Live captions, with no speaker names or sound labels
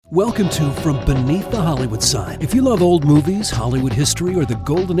Welcome to From Beneath the Hollywood Sign. If you love old movies, Hollywood history, or the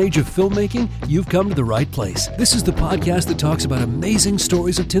golden age of filmmaking, you've come to the right place. This is the podcast that talks about amazing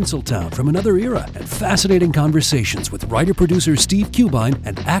stories of Tinseltown from another era and fascinating conversations with writer-producer Steve Cubine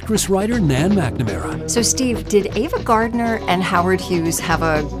and actress-writer Nan McNamara. So, Steve, did Ava Gardner and Howard Hughes have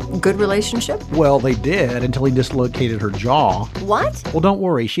a good relationship? Well, they did until he dislocated her jaw. What? Well, don't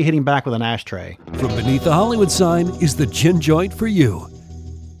worry. She hit him back with an ashtray. From Beneath the Hollywood Sign is the gin joint for you.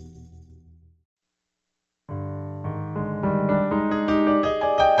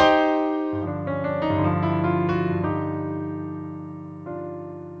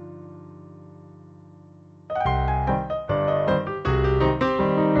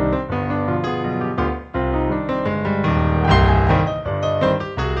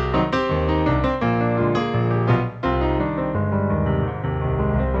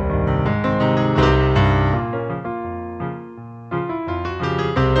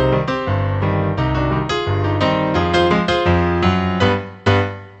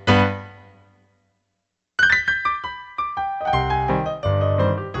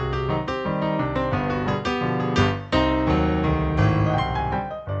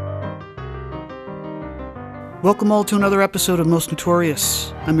 Welcome all to another episode of Most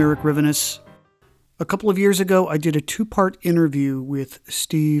Notorious. I'm Eric Rivenis. A couple of years ago, I did a two-part interview with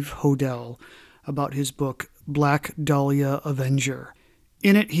Steve Hodel about his book, Black Dahlia Avenger.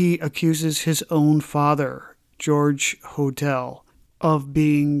 In it, he accuses his own father, George Hodel, of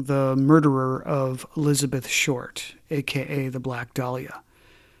being the murderer of Elizabeth Short, a.k.a. the Black Dahlia.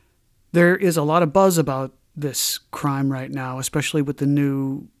 There is a lot of buzz about this crime right now, especially with the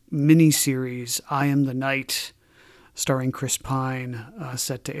new miniseries, I Am the Night, starring Chris Pine,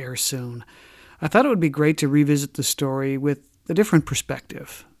 set to air soon. I thought it would be great to revisit the story with a different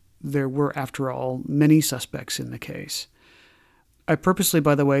perspective. There were, after all, many suspects in the case. I purposely,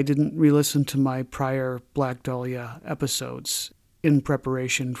 by the way, didn't re-listen to my prior Black Dahlia episodes in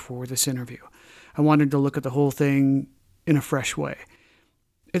preparation for this interview. I wanted to look at the whole thing in a fresh way.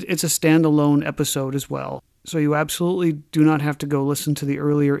 It's a standalone episode as well, so you absolutely do not have to go listen to the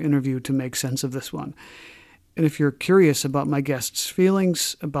earlier interview to make sense of this one. And if you're curious about my guest's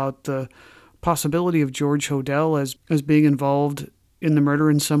feelings about the possibility of George Hodel as being involved in the murder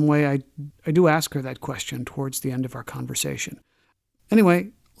in some way, I do ask her that question towards the end of our conversation. Anyway,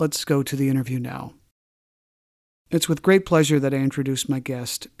 let's go to the interview now. It's with great pleasure that I introduce my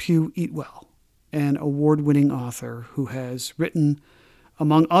guest, Pew Eatwell, an award-winning author who has written,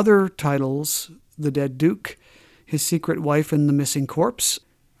 among other titles, The Dead Duke, His Secret Wife and the Missing Corpse,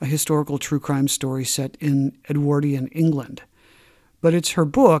 a historical true crime story set in Edwardian England. But it's her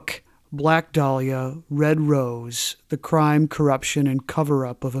book, Black Dahlia, Red Rose, The Crime, Corruption, and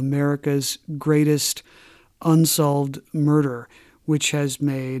Cover-Up of America's Greatest Unsolved Murder, which has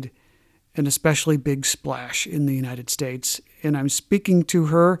made an especially big splash in the United States. And I'm speaking to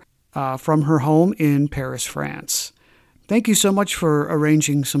her from her home in Paris, France. Thank you so much for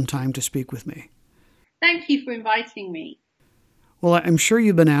arranging some time to speak with me. Thank you for inviting me. Well, I'm sure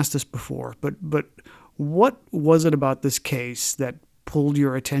you've been asked this before, but what was it about this case that pulled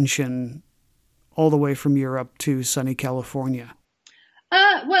your attention all the way from Europe to sunny California?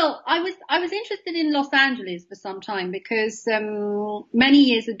 Well, I was interested in Los Angeles for some time because many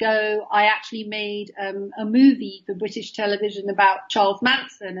years ago I actually made a movie for British television about Charles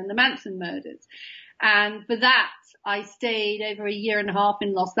Manson and the Manson murders. And for that, I stayed over a year and a half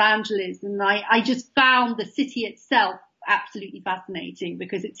in Los Angeles, and I just found the city itself absolutely fascinating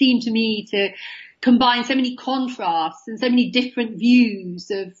because it seemed to me to combine so many contrasts and so many different views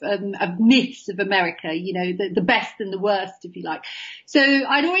of myths of America, you know, the best and the worst, if you like. So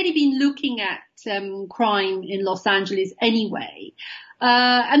I'd already been looking at crime in Los Angeles anyway.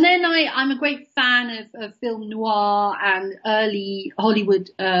 And then I'm a great fan of film noir and early Hollywood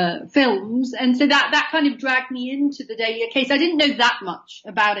films, and so that kind of dragged me into the Dahlia case. I didn't know that much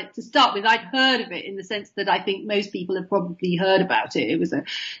about it to start with. I'd heard of it in the sense that I think most people have probably heard about it. It was a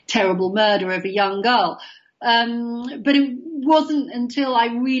terrible murder of a young girl. But it wasn't until I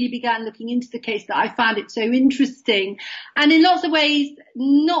really began looking into the case that I found it so interesting, and in lots of ways,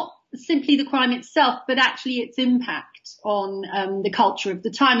 not simply the crime itself, but actually its impact on the culture of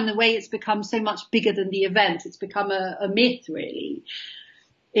the time and the way it's become so much bigger than the event. It's become a myth, really,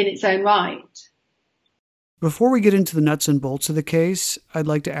 in its own right. Before we get into the nuts and bolts of the case, I'd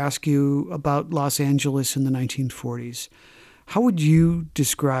like to ask you about Los Angeles in the 1940s. How would you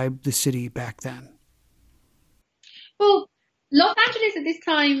describe the city back then? Well, Los Angeles at this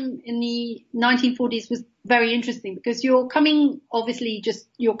time in the 1940s was very interesting because you're coming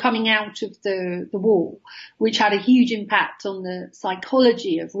out of the war, which had a huge impact on the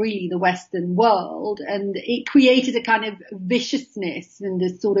psychology of really the Western world. And it created a kind of viciousness and a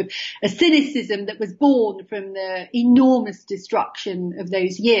sort of a cynicism that was born from the enormous destruction of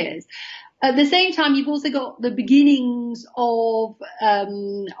those years. At the same time, you've also got the beginnings of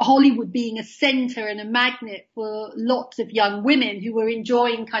Hollywood being a center and a magnet for lots of young women who were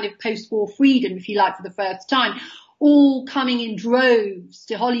enjoying kind of post-war freedom, if you like, for the first time, all coming in droves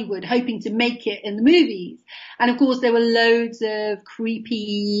to Hollywood, hoping to make it in the movies. And of course, there were loads of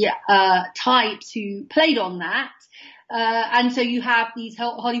creepy types who played on that. And so you have these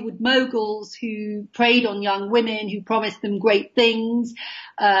Hollywood moguls who preyed on young women, who promised them great things,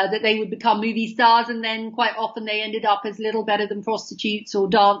 that they would become movie stars, and then quite often they ended up as little better than prostitutes or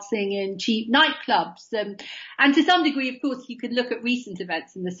dancing in cheap nightclubs. And to some degree, of course, you could look at recent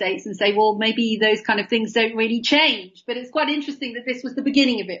events in the States and say, well, maybe those kind of things don't really change. But it's quite interesting that this was the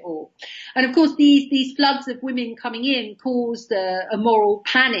beginning of it all. And of course, these floods of women coming in caused a moral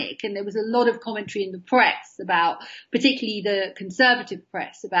panic, and there was a lot of commentary in the press about, particularly the conservative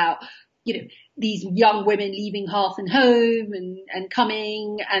press, about, these young women leaving hearth and home and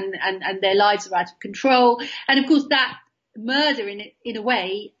coming and their lives are out of control. And of course that murder in a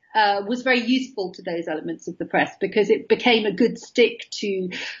way was very useful to those elements of the press, because it became a good stick to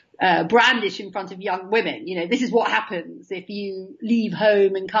brandish in front of young women. This is what happens if you leave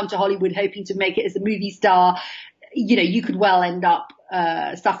home and come to Hollywood hoping to make it as a movie star. You could well end up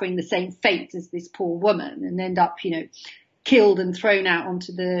suffering the same fate as this poor woman and end up, killed and thrown out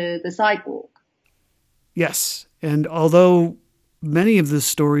onto the sidewalk. Yes, and although many of the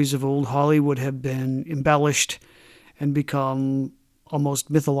stories of old Hollywood have been embellished and become almost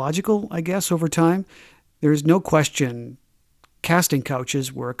mythological, I guess, over time, there's no question casting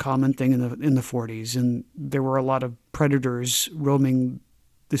couches were a common thing in the 40s, and there were a lot of predators roaming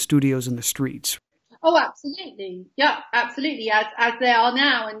the studios and the streets. Oh, absolutely. Yeah, absolutely. As they are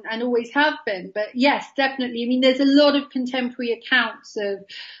now and always have been. But yes, definitely. I mean, there's a lot of contemporary accounts of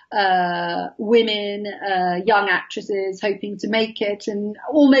women, young actresses hoping to make it, and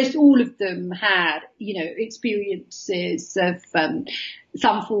almost all of them had, experiences of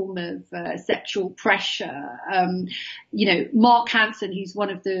some form of sexual pressure. Mark Hansen, who's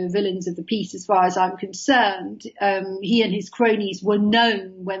one of the villains of the piece, as far as I'm concerned, he and his cronies were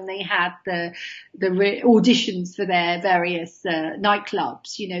known when they had the auditions for their various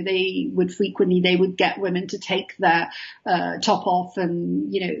nightclubs. They would get women to take their top off,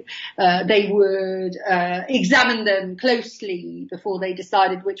 and they would examine them closely before they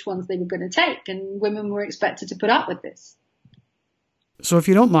decided which ones they were going to take, and women were expected to put up with this. So if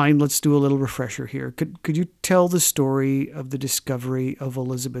you don't mind, let's do a little refresher here. Could you tell the story of the discovery of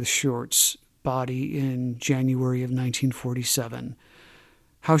Elizabeth Short's body in January of 1947,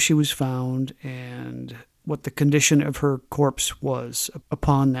 how she was found, and what the condition of her corpse was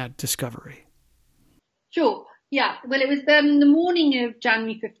upon that discovery? Sure. Yeah, well, it was the morning of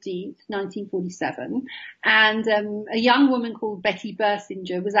January 15th, 1947, and a young woman called Betty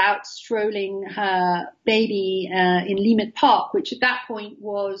Bersinger was out strolling her baby in Leimert Park, which at that point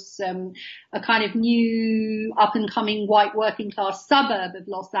was a kind of new up-and-coming white working-class suburb of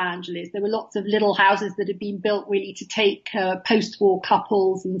Los Angeles. There were lots of little houses that had been built really to take post-war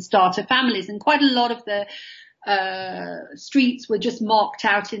couples and starter families, and quite a lot of the streets were just marked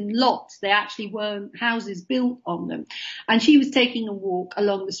out in lots. They actually weren't houses built on them. And she was taking a walk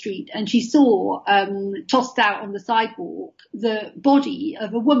along the street, and she saw tossed out on the sidewalk the body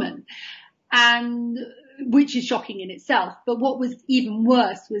of a woman, and which is shocking in itself. But what was even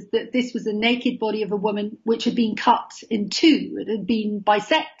worse was that this was a naked body of a woman which had been cut in two. It had been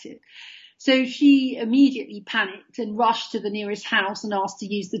bisected. So she immediately panicked and rushed to the nearest house and asked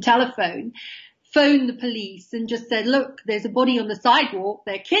to use the telephone, phoned the police and just said, look, there's a body on the sidewalk.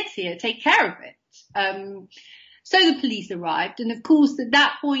 There are kids here. Take care of it. So the police arrived. And of course, at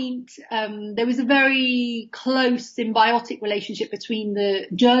that point, there was a very close symbiotic relationship between the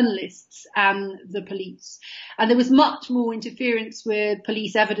journalists and the police. And there was much more interference with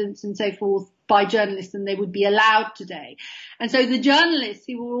police evidence and so forth by journalists than they would be allowed today. And so the journalists,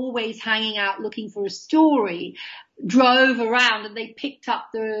 who were always hanging out looking for a story, drove around and they picked up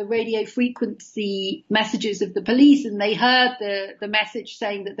the radio frequency messages of the police, and they heard the message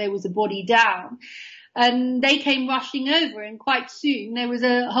saying that there was a body down. And they came rushing over, and quite soon there was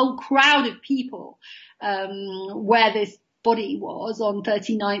a whole crowd of people where this body was on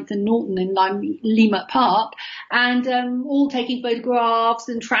 39th and Norton in Leimert Park, and all taking photographs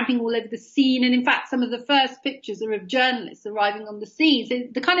and tramping all over the scene. And in fact, some of the first pictures are of journalists arriving on the scene. So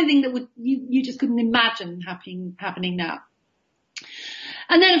the kind of thing that you just couldn't imagine happening now.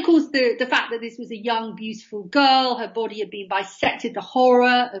 And then, of course, the fact that this was a young, beautiful girl, her body had been bisected, the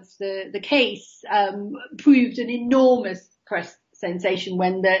horror of the case proved an enormous press sensation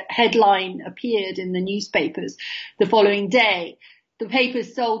when the headline appeared in the newspapers the following day. The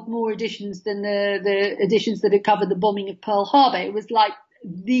papers sold more editions than the editions that had covered the bombing of Pearl Harbor. It was like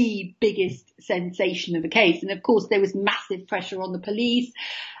the biggest sensation of the case. And of course, there was massive pressure on the police,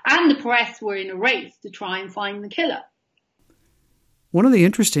 and the press were in a race to try and find the killer. One of the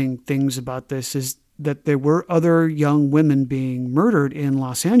interesting things about this is that there were other young women being murdered in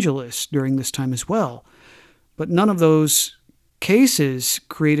Los Angeles during this time as well. But none of those cases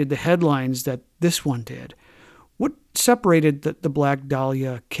created the headlines that this one did. What separated the Black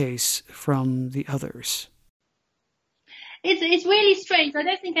Dahlia case from the others? It's really strange. I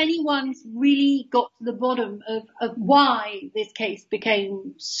don't think anyone's really got to the bottom of why this case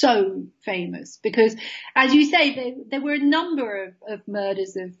became so famous. Because, as you say, there were a number of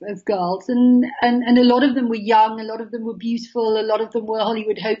murders of girls, and a lot of them were young, a lot of them were beautiful, a lot of them were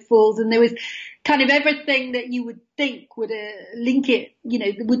Hollywood hopefuls, and there was kind of everything that you would think would link it. You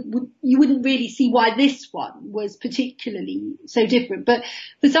know, you wouldn't really see why this one was particularly so different. But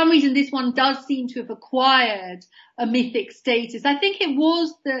for some reason, this one does seem to have acquired a mythic status. I think it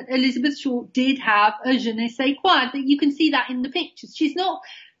was that Elizabeth Short did have a je ne sais quoi. That you can see that in the pictures. She's not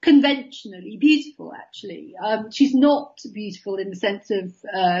conventionally beautiful, actually. She's not beautiful in the sense of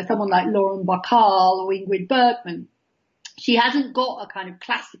someone like Lauren Bacall or Ingrid Bergman. She hasn't got a kind of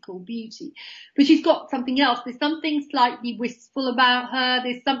classical beauty, but she's got something else. There's something slightly wistful about her.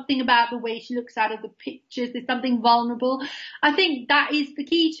 There's something about the way she looks out of the pictures. There's something vulnerable. I think that is the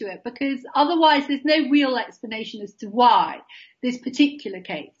key to it, because otherwise there's no real explanation as to why this particular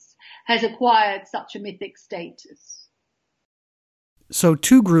case has acquired such a mythic status. So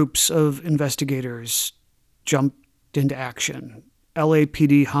 2 groups of investigators jumped into action: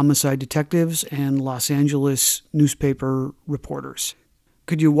 LAPD homicide detectives and Los Angeles newspaper reporters.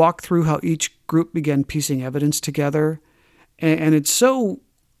 Could you walk through how each group began piecing evidence together? And it's so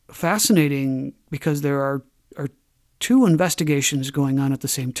fascinating because there are 2 investigations going on at the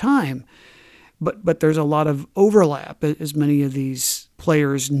same time, but there's a lot of overlap, as many of these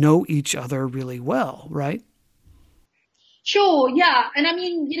players know each other really well, right? Sure, yeah. And I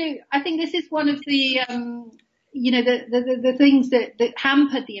mean, I think this is one of the the things that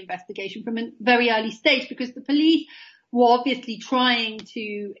hampered the investigation from a very early stage, because the police were obviously trying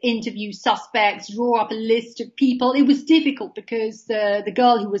to interview suspects, draw up a list of people. It was difficult because the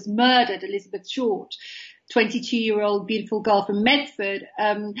girl who was murdered, Elizabeth Short, 22-year-old beautiful girl from Medford,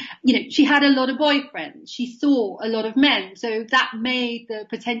 she had a lot of boyfriends. She saw a lot of men. So that made the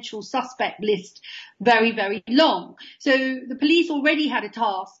potential suspect list very, very long. So the police already had a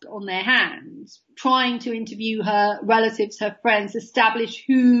task on their hands, trying to interview her relatives, her friends, establish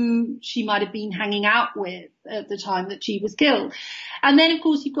who she might have been hanging out with at the time that she was killed. And then, of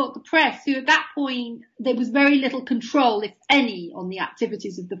course, you've got the press, who at that point, there was very little control, if any, on the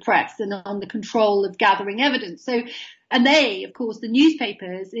activities of the press and on the control of gathering evidence. So, and they, of course, the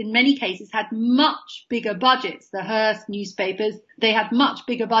newspapers, in many cases, had much bigger budgets. The Hearst newspapers, they had much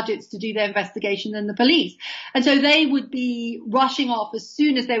bigger budgets to do their investigation than the police. And so they would be rushing off as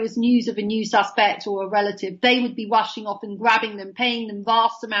soon as there was news of a new suspect or a relative. They would be rushing off and grabbing them, paying them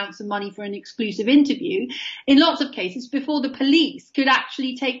vast amounts of money for an exclusive interview, in lots of cases before the police could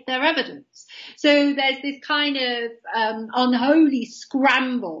actually take their evidence. So there's this kind of unholy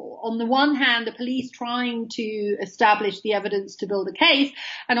scramble. On the one hand, the police trying to establish the evidence to build a case,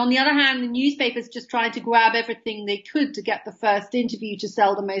 and on the other hand, the newspapers just trying to grab everything they could to get the first interview to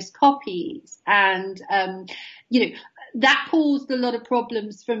sell the most copies. And that caused a lot of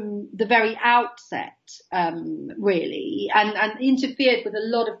problems from the very outset, really, and interfered with a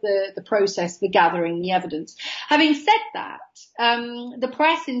lot of the process for gathering the evidence. Having said that, the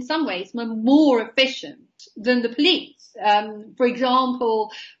press in some ways were more efficient than the police. For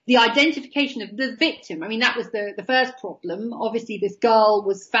example, the identification of the victim. I mean, that was the first problem. Obviously, this girl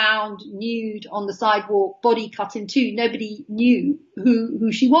was found nude on the sidewalk, body cut in 2. Nobody knew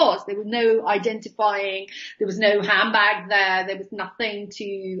who she was. There was no identifying. There was no handbag there. There was nothing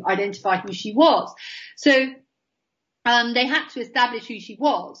to identify who she was. So they had to establish who she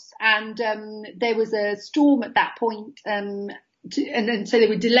was. And there was a storm at that point. And so there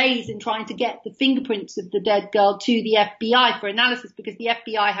were delays in trying to get the fingerprints of the dead girl to the FBI for analysis, because the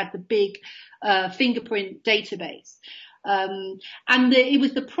FBI had the big fingerprint database. It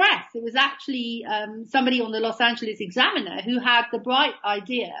was the press. It was actually somebody on the Los Angeles Examiner who had the bright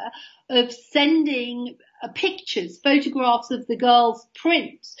idea of sending pictures, photographs of the girls'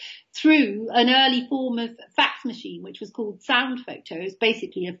 prints through an early form of fax machine, which was called sound photos,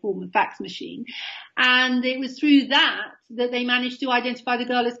 basically a form of fax machine. And it was through that they managed to identify the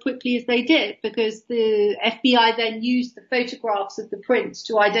girl as quickly as they did, because the FBI then used the photographs of the prints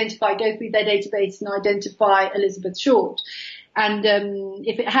to go through their database and identify Elizabeth Short. And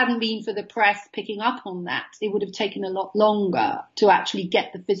if it hadn't been for the press picking up on that, it would have taken a lot longer to actually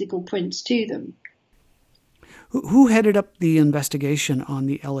get the physical prints to them. Who headed up the investigation on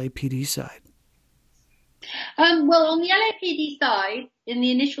the LAPD side? Well, on the LAPD side, in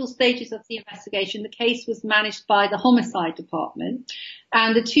the initial stages of the investigation, the case was managed by the homicide department,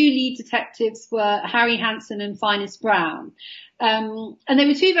 and the two lead detectives were Harry Hansen and Finus Brown. And they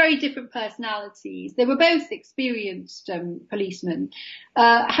were two very different personalities. They were both experienced policemen.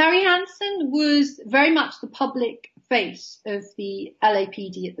 Harry Hansen was very much the public face of the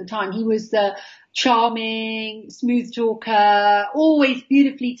LAPD at the time. He was charming, smooth talker, always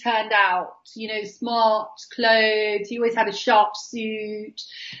beautifully turned out, smart clothes. He always had a sharp suit.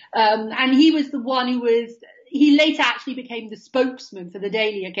 And he was the one he later actually became the spokesman for the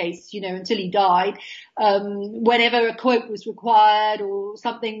Dahlia case, until he died. Whenever a quote was required or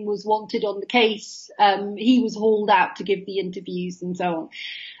something was wanted on the case, he was hauled out to give the interviews and so on.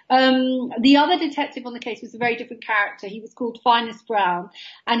 The other detective on the case was a very different character. He was called Finus Brown,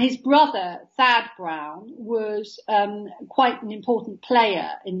 and his brother, Thad Brown, was quite an important player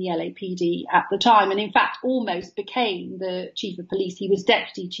in the LAPD at the time, and in fact almost became the chief of police. He was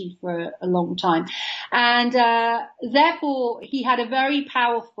deputy chief for a long time. And therefore he had a very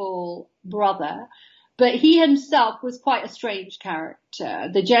powerful brother, but he himself was quite a strange character.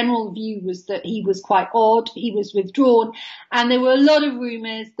 The general view was that he was quite odd, he was withdrawn, and there were a lot of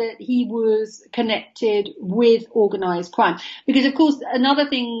rumours that he was connected with organised crime. Because, of course, another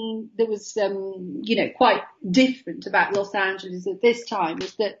thing that was, quite different about Los Angeles at this time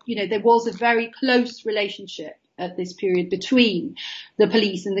was that, there was a very close relationship at this period between the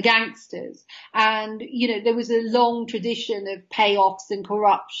police and the gangsters. And, there was a long tradition of payoffs and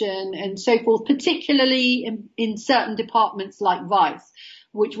corruption and so forth, particularly in certain departments like Vice,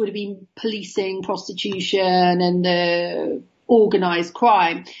 which would have been policing, prostitution and organised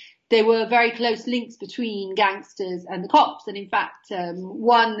crime. There were very close links between gangsters and the cops. And in fact,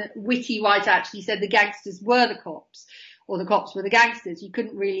 one witty writer actually said the gangsters were the cops, or the cops were the gangsters. You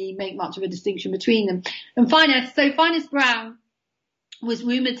couldn't really make much of a distinction between them. And Finus Brown was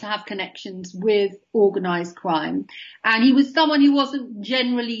rumoured to have connections with organised crime. And he was someone who wasn't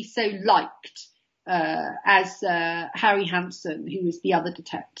generally so liked as Harry Hansen, who was the other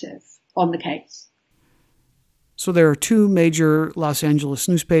detective on the case. So there are two major Los Angeles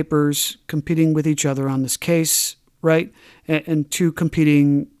newspapers competing with each other on this case, right? And two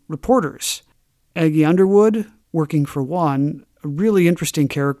competing reporters. Aggie Underwood, working for one, a really interesting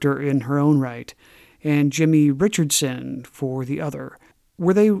character in her own right, and Jimmy Richardson for the other.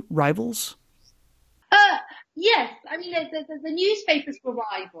 Were they rivals? Yes. I mean, the newspapers were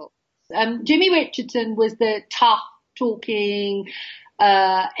rivals. Jimmy Richardson was the tough talking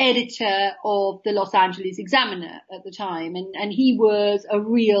editor of the Los Angeles Examiner at the time, and he was a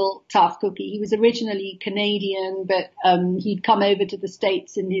real tough cookie. He was originally Canadian, but he'd come over to the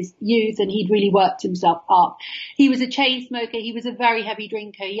States in his youth, and he'd really worked himself up. He was a chain smoker. He was a very heavy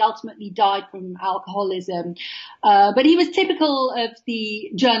drinker. He ultimately died from alcoholism, but he was typical of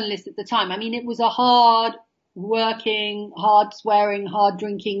the journalists at the time. I mean, it was a hard working, hard swearing, hard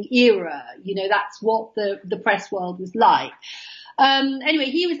drinking era. That's what the press world was like. Anyway,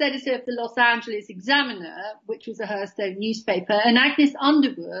 he was editor of the Los Angeles Examiner, which was a Hearst-owned newspaper, and Agnes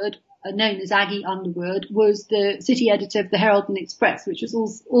Underwood, known as Aggie Underwood, was the city editor of the Herald and Express, which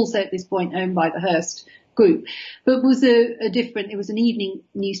was also at this point owned by the Hearst group, but was it was an evening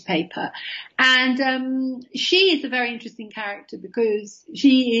newspaper. And she is a very interesting character because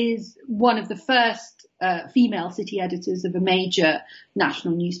she is one of the first female city editors of a major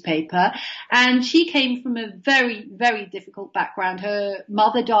national newspaper. And she came from a very, very difficult background. Her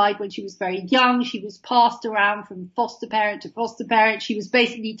mother died when she was very young. She was passed around from foster parent to foster parent. She was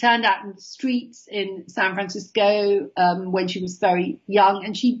basically turned out in the streets in San Francisco when she was very young.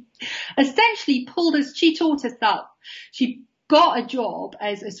 And she essentially she taught herself. She got a job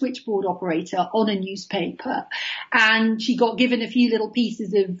as a switchboard operator on a newspaper, and she got given a few little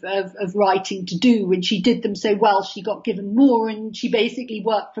pieces of writing to do, and she did them so well she got given more, and she basically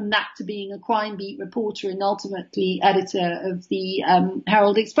worked from that to being a crime beat reporter and ultimately editor of the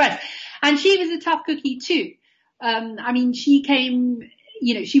Herald Express. And she was a tough cookie too. I mean, she came,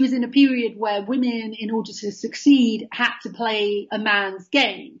 she was in a period where women, in order to succeed, had to play a man's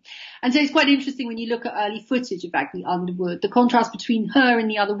game. And so it's quite interesting when you look at early footage of Agni Underwood, the contrast between her and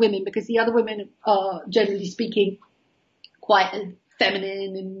the other women, because the other women are, generally speaking, quite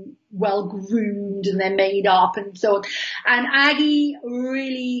feminine and well groomed, and they're made up and so on. And Aggie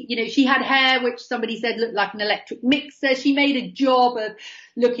really, she had hair which somebody said looked like an electric mixer. She made a job of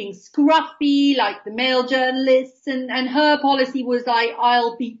looking scruffy like the male journalists, and her policy was like,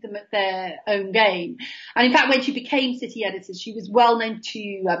 I'll beat them at their own game. And in fact, when she became city editor, she was well known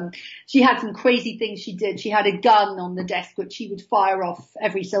to, she had some crazy things she did. She had a gun on the desk which she would fire off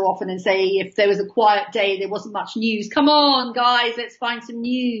every so often and say, if there was a quiet day, there wasn't much news, come on guys, let's find some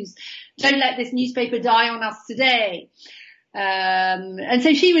news. Don't let this newspaper die on us today. And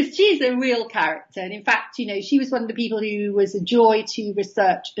so she's a real character. And in fact, she was one of the people who was a joy to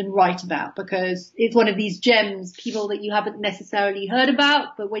research and write about, because it's one of these gems, people that you haven't necessarily heard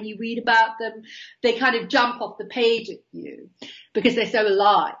about, but when you read about them, they kind of jump off the page at you because they're so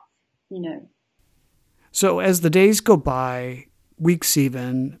alive, So as the days go by, weeks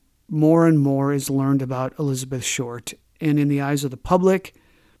even, more and more is learned about Elizabeth Short. And in the eyes of the public,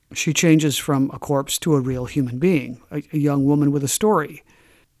 she changes from a corpse to a real human being, a young woman with a story,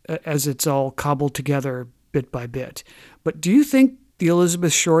 as it's all cobbled together bit by bit. But do you think the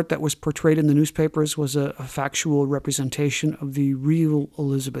Elizabeth Short that was portrayed in the newspapers was a factual representation of the real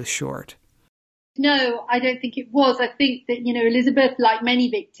Elizabeth Short? No, I don't think it was. I think that, Elizabeth, like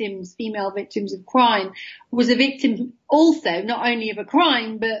many victims, female victims of crime, was a victim also not only of a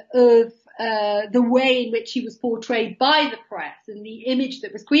crime, but of the way in which she was portrayed by the press and the image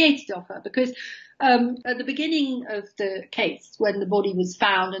that was created of her. Because at the beginning of the case, when the body was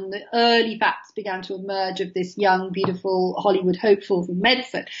found and the early facts began to emerge of this young, beautiful Hollywood hopeful from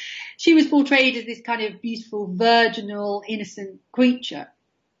Medford, she was portrayed as this kind of beautiful, virginal, innocent creature.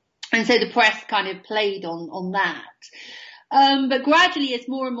 And so the press kind of played on that. But gradually, as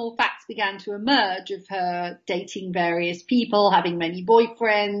more and more facts began to emerge of her dating various people, having many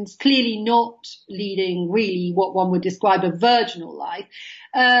boyfriends, clearly not leading really what one would describe a virginal life,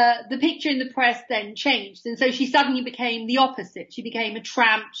 the picture in the press then changed. And so she suddenly became the opposite. She became a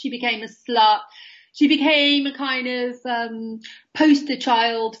tramp. She became a slut. She became a kind of poster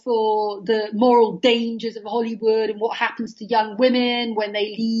child for the moral dangers of Hollywood and what happens to young women when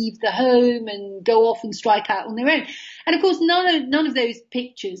they leave the home and go off and strike out on their own. And of course, none of those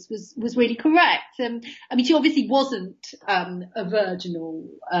pictures was really correct. I mean, she obviously wasn't a virginal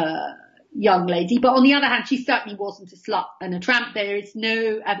young lady, but on the other hand, she certainly wasn't a slut and a tramp. There is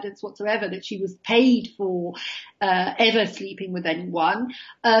no evidence whatsoever that she was paid for ever sleeping with anyone.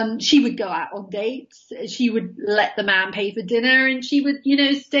 She would go out on dates. She would let the man pay for dinner, and she would,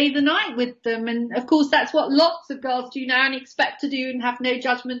 stay the night with them. And of course, that's what lots of girls do now and expect to do and have no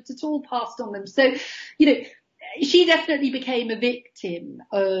judgment at all passed on them. So, she definitely became a victim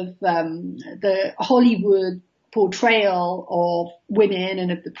of the Hollywood portrayal of women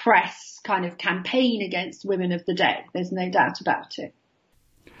and of the press kind of campaign against women of the day. There's no doubt about it.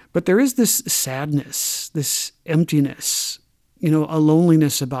 But there is this sadness, this emptiness, a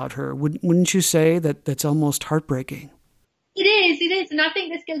loneliness about her. Wouldn't you say that that's almost heartbreaking? It is. And I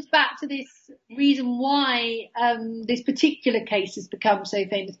think this goes back to this reason why this particular case has become so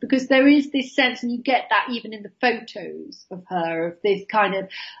famous, because there is this sense, and you get that even in the photos of her, of this kind of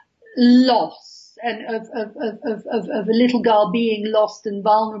loss. And of a little girl being lost and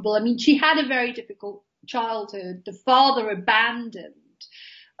vulnerable. I mean, she had a very difficult childhood. The father abandoned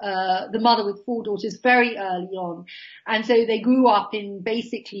the mother with 4 daughters very early on. And so they grew up in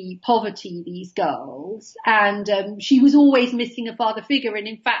basically poverty, these girls. And she was always missing a father figure. And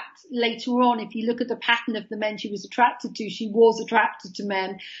in fact, later on, if you look at the pattern of the men she was attracted to, she was attracted to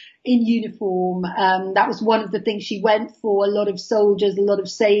men in uniform. That was one of the things she went for, a lot of soldiers, a lot of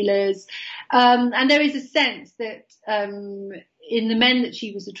sailors. And there is a sense that in the men that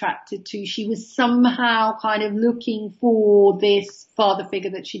she was attracted to, she was somehow kind of looking for this father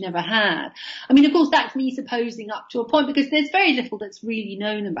figure that she never had. I mean, of course, that's me supposing up to a point, because there's very little that's really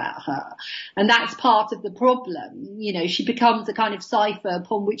known about her. And that's part of the problem. She becomes a kind of cipher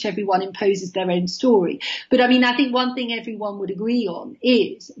upon which everyone imposes their own story. But I mean, I think one thing everyone would agree on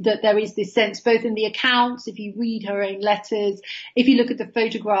is that there is this sense, both in the accounts, if you read her own letters, if you look at the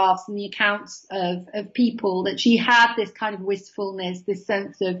photographs and the accounts of people, that she had this kind of wistful wistfulness, this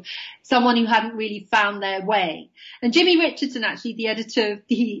sense of someone who hadn't really found their way. And Jimmy Richardson, actually, the editor of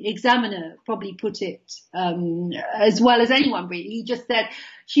the Examiner, probably put it as well as anyone, really. He just said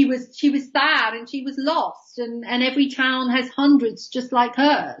she was sad and she was lost, and every town has hundreds just like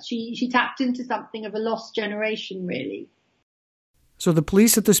her. She tapped into something of a lost generation, really. So the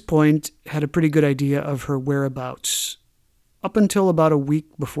police at this point had a pretty good idea of her whereabouts up until about a week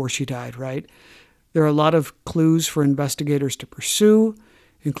before she died, right? There are a lot of clues for investigators to pursue,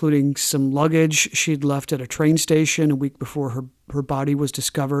 including some luggage she'd left at a train station a week before her body was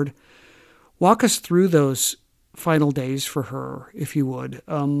discovered. Walk us through those final days for her, if you would,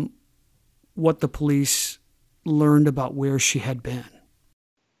 what the police learned about where she had been.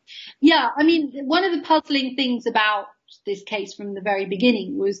 Yeah, I mean, one of the puzzling things about this case from the very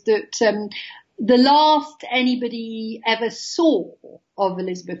beginning was that the last anybody ever saw of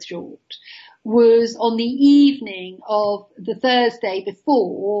Elizabeth Short was on the evening of the Thursday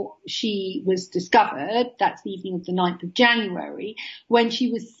before she was discovered. That's the evening of the 9th of January, when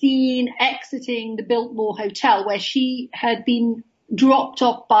she was seen exiting the Biltmore Hotel, where she had been dropped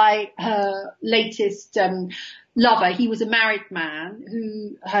off by her latest lover. He was a married man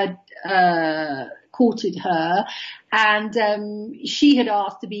who had courted her, and she had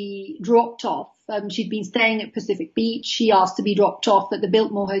asked to be dropped off. She'd been staying at Pacific Beach. She asked to be dropped off at the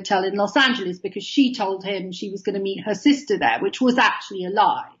Biltmore Hotel in Los Angeles because she told him she was going to meet her sister there, which was actually a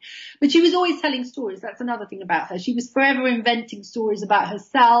lie. But she was always telling stories. That's another thing about her. She was forever inventing stories about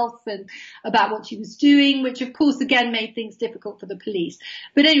herself and about what she was doing, which of course again made things difficult for the police.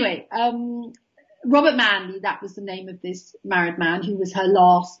 But anyway, Robert Manley, that was the name of this married man who was her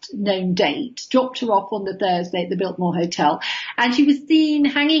last known date, dropped her off on the Thursday at the Biltmore Hotel, and she was seen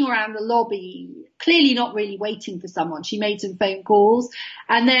hanging around the lobby, clearly not really waiting for someone. She made some phone calls,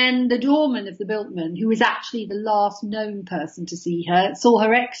 and then the doorman of the Biltmore, who was actually the last known person to see her, saw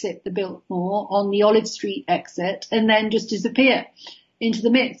her exit the Biltmore on the Olive Street exit and then just disappear into the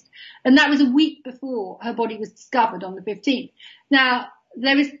mist. And that was a week before her body was discovered on the 15th. Now,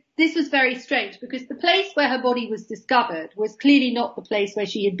 this was very strange because the place where her body was discovered was clearly not the place where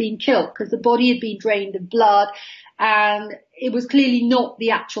she had been killed, because the body had been drained of blood and it was clearly not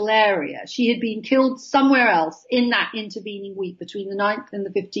the actual area. She had been killed somewhere else in that intervening week between the 9th and the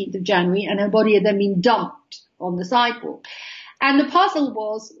 15th of January, and her body had then been dumped on the sidewalk. And the puzzle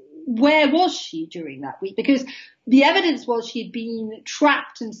was, where was she during that week? Because the evidence was she had been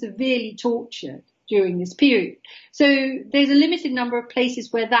trapped and severely tortured during this period. So there's a limited number of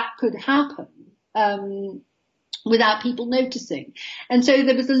places where that could happen without people noticing. And so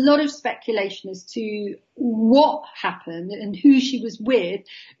there was a lot of speculation as to what happened and who she was with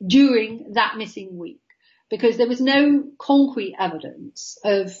during that missing week, because there was no concrete evidence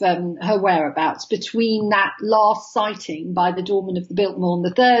of her whereabouts between that last sighting by the doorman of the Biltmore on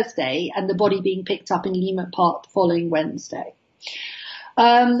the Thursday and the body being picked up in Lima Park the following Wednesday.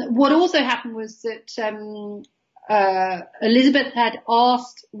 What also happened was that Elizabeth had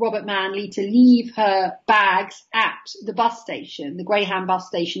asked Robert Manley to leave her bags at the bus station, the Greyhound bus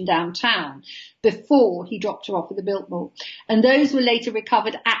station downtown, before he dropped her off at the Biltmore. And those were later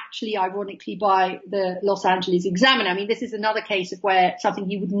recovered, actually, ironically, by the Los Angeles Examiner. I mean, this is another case of where something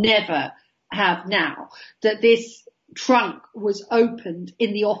you would never have now, that this trunk was opened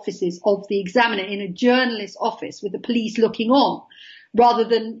in the offices of the Examiner, in a journalist's office with the police looking on, rather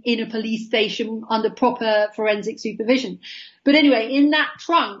than in a police station under proper forensic supervision. But anyway, in that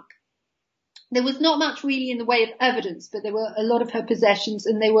trunk, there was not much really in the way of evidence, but there were a lot of her possessions,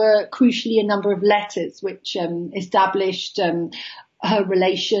 and there were crucially a number of letters which established her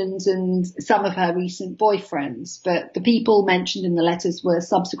relations and some of her recent boyfriends. But the people mentioned in the letters were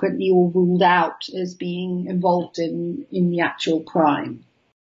subsequently all ruled out as being involved in the actual crime.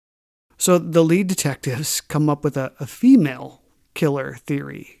 So the lead detectives come up with a female killer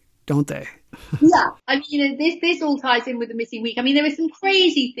theory, don't they? Yeah, I mean, this all ties in with the missing week. I mean, there are some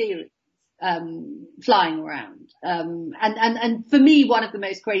crazy theories flying around, and for me, one of the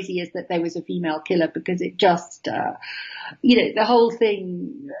most crazy is that there was a female killer, because it just, the whole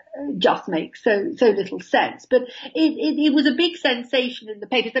thing just makes so little sense. But it was a big sensation in the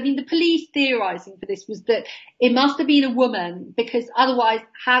papers. I mean, the police theorizing for this was that it must have been a woman, because otherwise,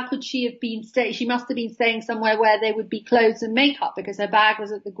 how could she have been staying? She must have been staying somewhere where there would be clothes and makeup, because her bag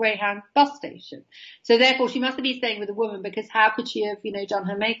was at the Greyhound bus station. So therefore, she must have been staying with a woman, because how could she have, done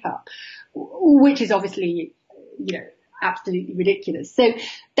her makeup? Which is obviously, absolutely ridiculous. So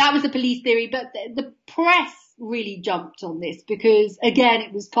that was the police theory, but the press really jumped on this because, again,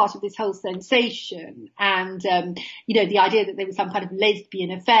 it was part of this whole sensation. And, the idea that there was some kind of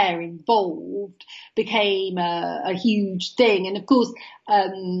lesbian affair involved became a huge thing. And, of course,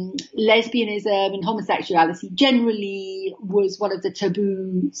 lesbianism and homosexuality generally was one of the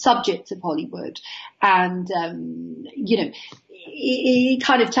taboo subjects of Hollywood. And, it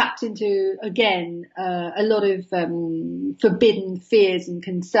kind of tapped into, again, a lot of forbidden fears and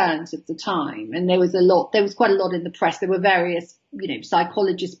concerns of the time. And there was quite a lot in the press. There were various,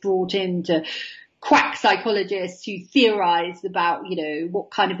 psychologists brought in to quack psychologists who theorized about,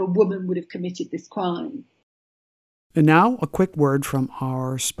 what kind of a woman would have committed this crime. And now a quick word from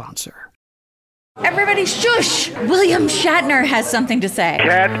our sponsor. Everybody shush! William Shatner has something to say.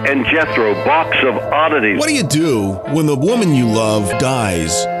 Cat and Jethro, box of oddities. What do you do when the woman you love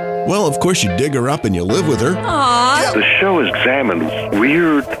dies? Well, of course you dig her up and you live with her. Aww. The show examines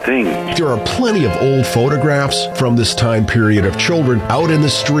weird things. There are plenty of old photographs from this time period of children out in the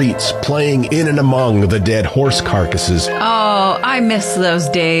streets playing in and among the dead horse carcasses. Oh, I miss those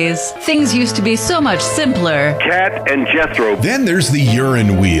days. Things used to be so much simpler. Cat and Jethro. Then there's the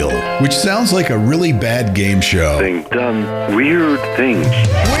urine wheel, which sounds like a really bad game show. Thing done weird things.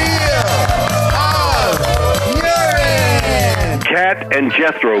 Cat and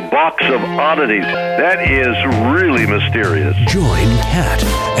Jethro, box of oddities. That is really mysterious. Join Kat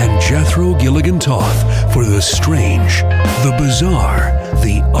and Jethro Gilligan Toth for the strange, the bizarre,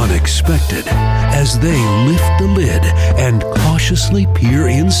 the unexpected as they lift the lid and cautiously peer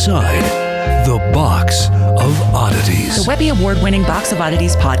inside the Box of Oddities. The Webby Award-winning Box of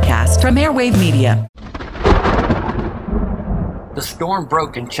Oddities podcast from Airwave Media. The storm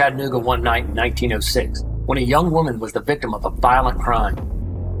broke in Chattanooga one night in 1906. When a young woman was the victim of a violent crime.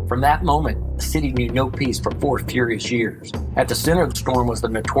 From that moment, the city knew no peace for 4 furious years. At the center of the storm was the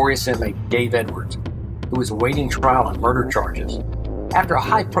notorious inmate Dave Edwards, who was awaiting trial on murder charges. After a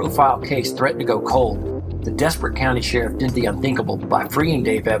high-profile case threatened to go cold, the desperate county sheriff did the unthinkable by freeing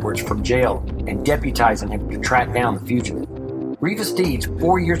Dave Edwards from jail and deputizing him to track down the fugitive. Grievous Deeds,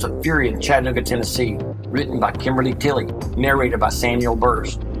 4 Years of Fury in Chattanooga, Tennessee, written by Kimberly Tilley, narrated by Samuel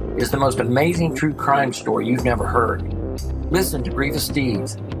Burst, is the most amazing true crime story you've never heard. Listen to Grievous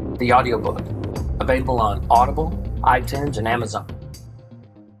Deeds, the audiobook, available on Audible, iTunes, and Amazon.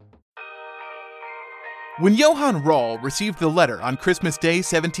 When Johann Rall received the letter on Christmas Day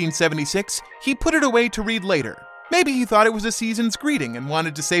 1776, he put it away to read later. Maybe he thought it was a season's greeting and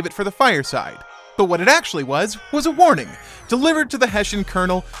wanted to save it for the fireside. But what it actually was a warning, delivered to the Hessian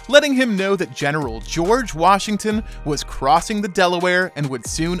colonel, letting him know that General George Washington was crossing the Delaware and would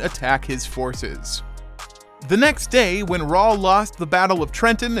soon attack his forces. The next day, when Rall lost the Battle of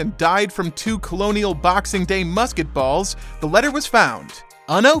Trenton and died from 2 colonial Boxing Day musket balls, the letter was found,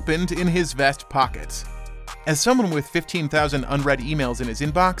 unopened, in his vest pocket. As someone with 15,000 unread emails in his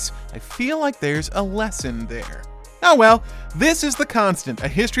inbox, I feel like there's a lesson there. Oh well, this is The Constant, a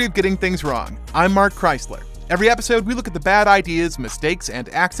history of getting things wrong. I'm Mark Chrysler. Every episode, we look at the bad ideas, mistakes, and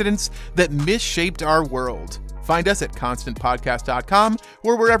accidents that misshaped our world. Find us at constantpodcast.com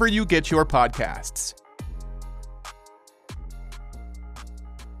or wherever you get your podcasts.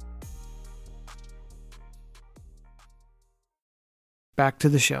 Back to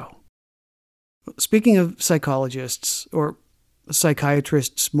the show. Speaking of psychologists, or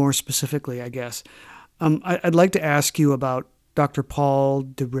psychiatrists more specifically, I guess, I'd like to ask you about Dr. Paul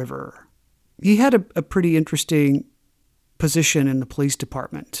DeRiver. He had a pretty interesting position in the police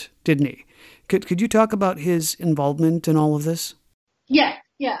department, didn't he? Could you talk about his involvement in all of this? Yeah.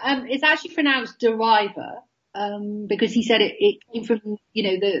 It's actually pronounced DeRiver, because he said it came from,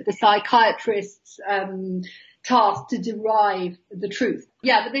 the psychiatrist's task to derive the truth.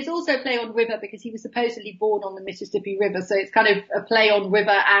 Yeah, but there's also a play on river because he was supposedly born on the Mississippi River, so it's kind of a play on river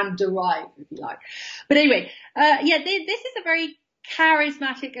and derive, if you like. But anyway, this is a very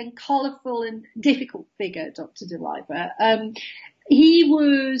charismatic and colourful and difficult figure, Dr. DeRiver. He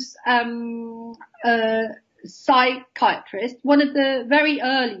was a psychiatrist, one of the very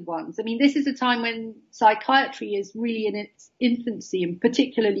early ones. I mean, this is a time when psychiatry is really in its infancy, and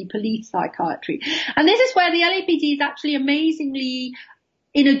particularly police psychiatry. And this is where the LAPD is actually amazingly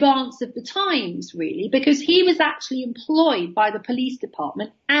in advance of the times, really, because he was actually employed by the police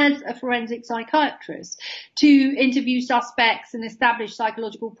department as a forensic psychiatrist to interview suspects and establish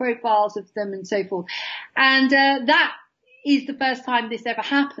psychological profiles of them and so forth. And that is the first time this ever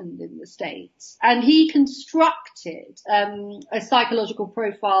happened in the States. And he constructed a psychological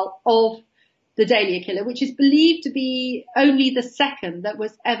profile of the Dahlia killer, which is believed to be only the second that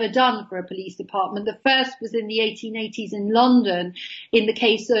was ever done for a police department. The first was in the 1880s in London in the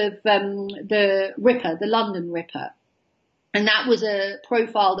case of the Ripper, the London Ripper. And that was a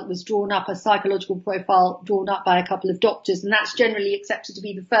profile that was drawn up, a psychological profile drawn up by a couple of doctors. And that's generally accepted to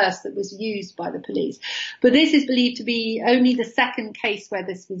be the first that was used by the police. But this is believed to be only the second case where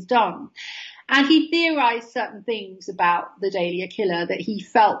this was done. And he theorized certain things about the Dahlia killer, that he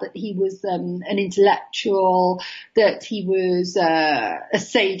felt that he was an intellectual, that he was a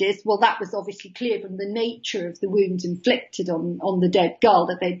sadist. Well, that was obviously clear from the nature of the wounds inflicted on the dead girl,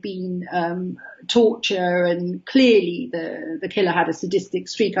 that they'd been torture, and clearly the killer had a sadistic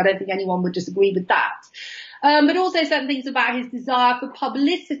streak. I don't think anyone would disagree with that. But also certain things about his desire for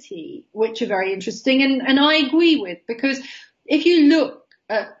publicity, which are very interesting, and I agree with, because if you look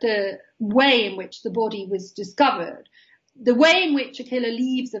at the way in which the body was discovered, the way in which a killer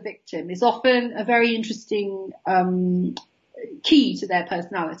leaves a victim is often a very interesting key to their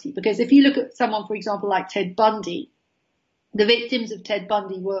personality. Because if you look at someone, for example, like Ted Bundy, the victims of Ted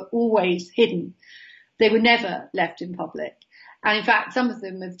Bundy were always hidden. They were never left in public. And in fact, some of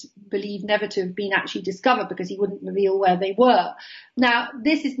them have believed never to have been actually discovered because he wouldn't reveal where they were. Now,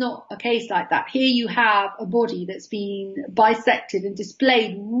 this is not a case like that. Here you have a body that's been bisected and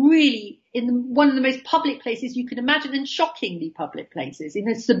displayed really in one of the most public places you can imagine, and shockingly public places, in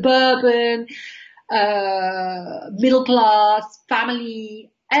a suburban, middle class,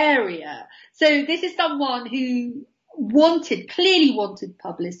 family area. So this is someone who clearly wanted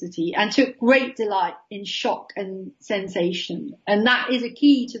publicity and took great delight in shock and sensation. And that is a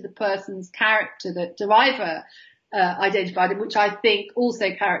key to the person's character that Driver identified, and which I think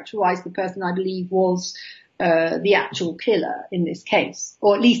also characterized the person I believe was the actual killer in this case,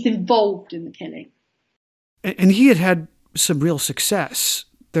 or at least involved in the killing. And he had some real success.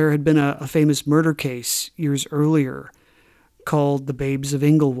 There had been a famous murder case years earlier called The Babes of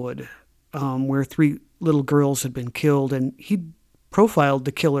Inglewood, where 3 little girls had been killed, and he'd profiled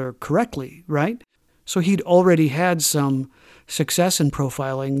the killer correctly, right? So he'd already had some success in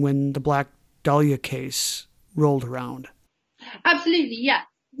profiling when the Black Dahlia case rolled around. Absolutely, yeah.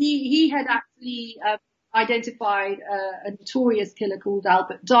 He had actually identified a notorious killer called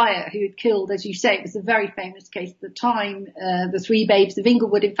Albert Dyer, who had killed, as you say, it was a very famous case at the time, the 3 Babes of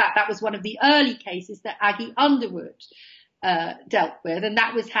Inglewood. In fact, that was one of the early cases that Aggie Underwood dealt with, and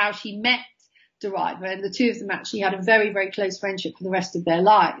that was how she met Driver, and the two of them actually had a very, very close friendship for the rest of their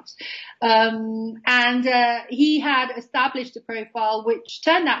lives. He had established a profile which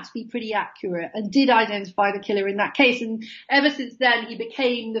turned out to be pretty accurate and did identify the killer in that case. And ever since then, he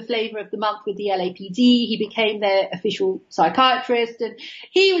became the flavor of the month with the LAPD. He became their official psychiatrist, and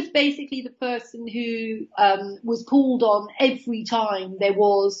he was basically the person who was called on every time there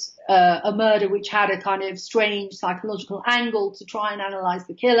was a murder which had a kind of strange psychological angle to try and analyze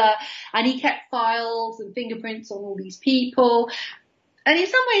the killer. And he kept files and fingerprints on all these people. And in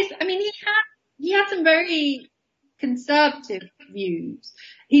some ways, I mean, he had some very conservative views.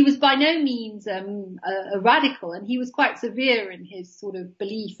 He was by no means a radical, and he was quite severe in his sort of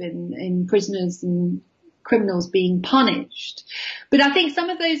belief in prisoners and criminals being punished. But I think some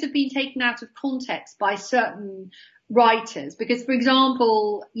of those have been taken out of context by certain writers, because, for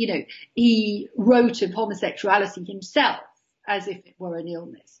example, he wrote of homosexuality himself as if it were an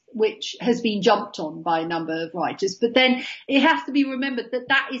illness, which has been jumped on by a number of writers. But then it has to be remembered that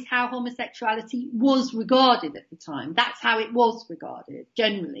that is how homosexuality was regarded at the time. That's how it was regarded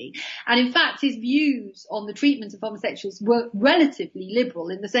generally. And in fact, his views on the treatment of homosexuals were relatively liberal,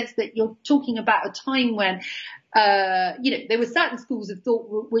 in the sense that you're talking about a time when there were certain schools of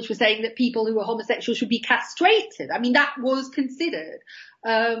thought which were saying that people who were homosexual should be castrated. I mean, that was considered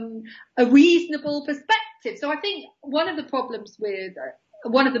a reasonable perspective. So I think one of the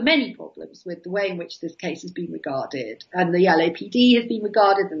many problems with the way in which this case has been regarded, and the LAPD has been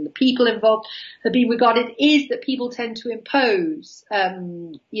regarded, and the people involved have been regarded, is that people tend to impose,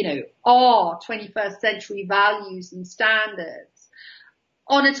 our 21st century values and standards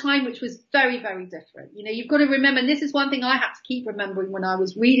on a time which was very, very different. You've got to remember, and this is one thing I had to keep remembering when I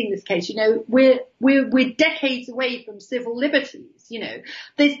was reading this case, we're decades away from civil liberties.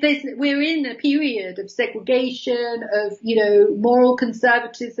 We're in a period of segregation, of, moral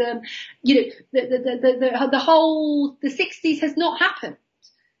conservatism. The 60s has not happened.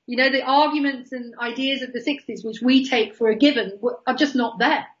 The arguments and ideas of the 60s, which we take for a given, are just not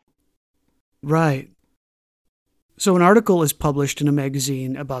there. Right. So an article is published in a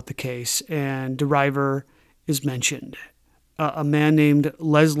magazine about the case, and Driver is mentioned. A man named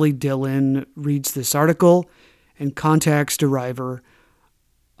Leslie Dillon reads this article and contacts Driver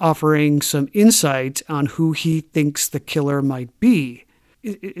offering some insight on who he thinks the killer might be.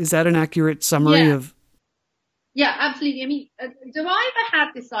 Is that an accurate summary of? Yeah, absolutely. I mean, Deriver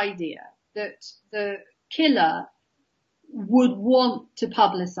had this idea that the killer would want to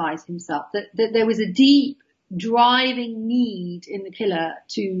publicize himself, that there was a deep driving need in the killer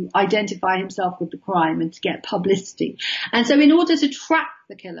to identify himself with the crime and to get publicity. And so in order to track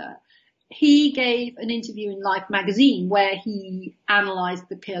the killer, he gave an interview in Life magazine where he analyzed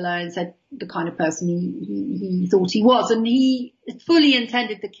the killer and said the kind of person he thought he was. And he fully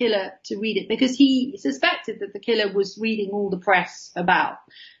intended the killer to read it because he suspected that the killer was reading all the press about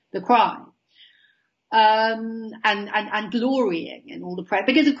the crime. And glorying in all the press,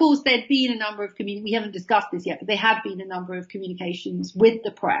 because of course there'd been a number of we haven't discussed this yet, but there had been a number of communications with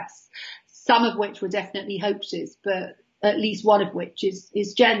the press, some of which were definitely hoaxes, but at least one of which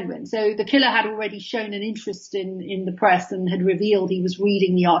is genuine. So the killer had already shown an interest in the press and had revealed he was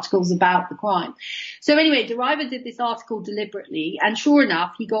reading the articles about the crime. So anyway, Deriver did this article deliberately, and sure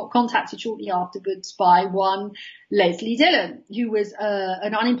enough, he got contacted shortly afterwards by one Leslie Dillon, who was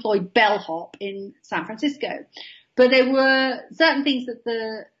an unemployed bellhop in San Francisco. But there were certain things that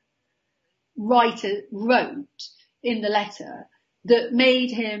the writer wrote in the letter that made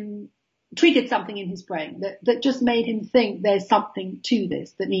him triggered something in his brain that just made him think there's something to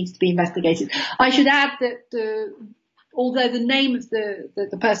this that needs to be investigated. I should add that although the name of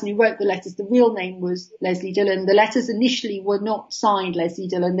the person who wrote the letters, the real name was Leslie Dillon, the letters initially were not signed Leslie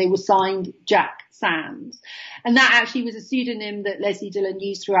Dillon, they were signed Jack Sands. And that actually was a pseudonym that Leslie Dillon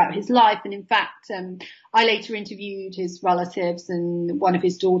used throughout his life. And in fact, I later interviewed his relatives and one of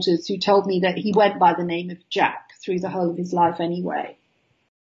his daughters who told me that he went by the name of Jack through the whole of his life anyway.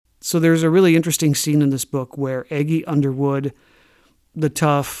 So there's a really interesting scene in this book where Aggie Underwood, the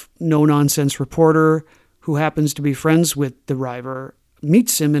tough, no-nonsense reporter who happens to be friends with Deriver,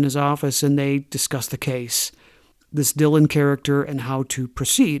 meets him in his office and they discuss the case, this Dillon character and how to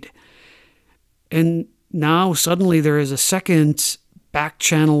proceed. And now suddenly there is a second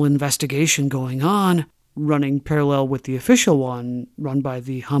back-channel investigation going on, running parallel with the official one run by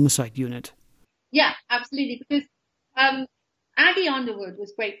the homicide unit. Yeah, absolutely, because Aggie Underwood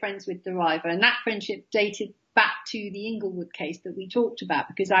was great friends with Deriver, and that friendship dated back to the Inglewood case that we talked about,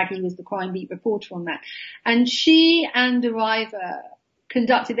 because Aggie was the crime beat reporter on that. And she and Deriver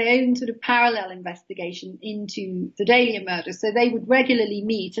conducted their own sort of parallel investigation into the Dahlia murder. So they would regularly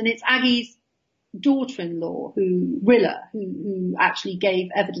meet, and it's Aggie's daughter-in-law, Rilla, who actually gave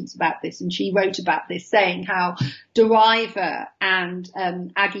evidence about this, and she wrote about this, saying how Deriver and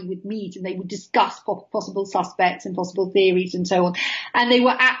Aggie would meet and they would discuss possible suspects and possible theories and so on, and they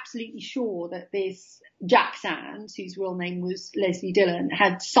were absolutely sure that this Jack Sands, whose real name was Leslie Dillon,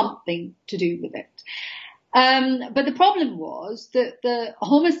 had something to do with it. But the problem was that the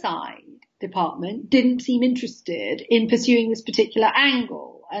homicide department didn't seem interested in pursuing this particular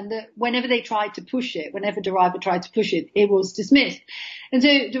angle, and that whenever they tried to push it, whenever Deriver tried to push it, it was dismissed. And so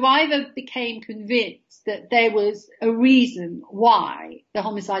Deriver became convinced that there was a reason why the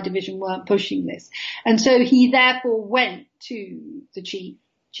homicide division weren't pushing this. And so he therefore went to the Chief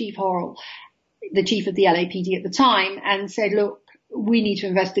Horrell, the chief of the LAPD at the time, and said, look, we need to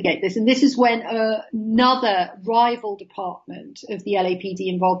investigate this. And this is when another rival department of the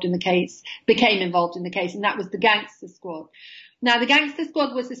LAPD involved in the case became involved in the case, and that was the Gangster Squad. Now, the Gangster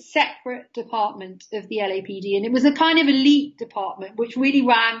Squad was a separate department of the LAPD, and it was a kind of elite department which really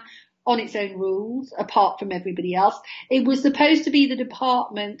ran on its own rules, apart from everybody else. It was supposed to be the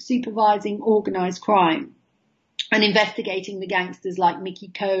department supervising organized crime and investigating the gangsters like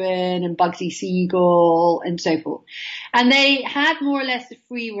Mickey Cohen and Bugsy Siegel and so forth. And they had more or less a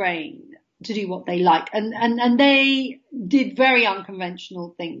free rein to do what they like. And they did very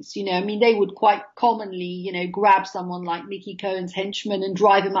unconventional things. You know, I mean, they would quite commonly, you know, grab someone like Mickey Cohen's henchman and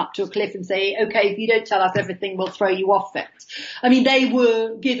drive him up to a cliff and say, okay, if you don't tell us everything, we'll throw you off it. I mean, they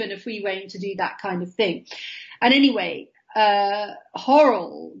were given a free rein to do that kind of thing. And anyway,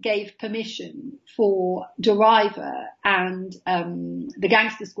 Horrell gave permission for Deriver and the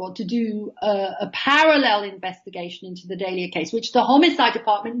Gangster Squad to do a parallel investigation into the Dahlia case, which the homicide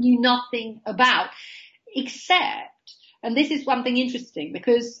department knew nothing about, except, and this is something interesting,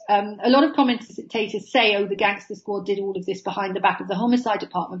 because a lot of commentators say, oh, the Gangster Squad did all of this behind the back of the homicide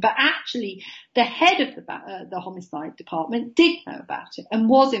department, but actually the head of the homicide department did know about it and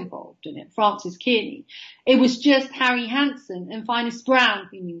was involved in it, Francis Kearney. It was just Harry Hansen and Finus Brown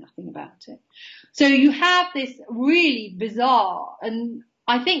who knew nothing about it. So you have this really bizarre and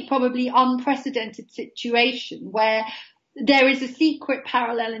I think probably unprecedented situation where there is a secret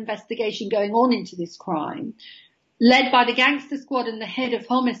parallel investigation going on into this crime. led by the gangster squad and the head of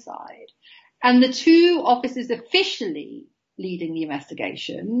homicide. And the two officers officially leading the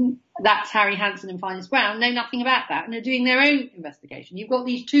investigation, that's Harry Hansen and Finest Brown, know nothing about that and are doing their own investigation. You've got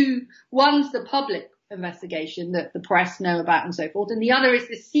these two, one's the public investigation that the press know about and so forth, and the other is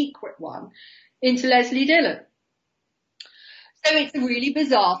the secret one into Leslie Dillon. So it's a really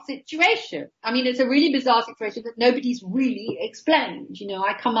bizarre situation. I mean, it's a really bizarre situation that nobody's really explained. You know,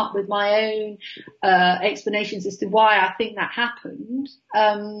 I come up with my own explanations as to why I think that happened.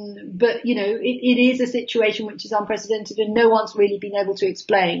 But, you know, it is a situation which is unprecedented and no one's really been able to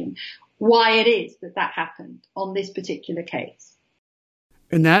explain why it is that happened on this particular case.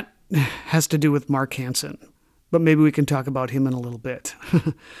 And that has to do with Mark Hansen, but maybe we can talk about him in a little bit.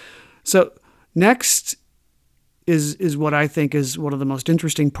 So next is what I think is one of the most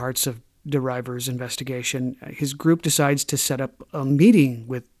interesting parts of DeRiver's investigation. His group decides to set up a meeting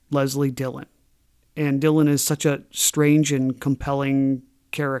with Leslie Dillon. And Dillon is such a strange and compelling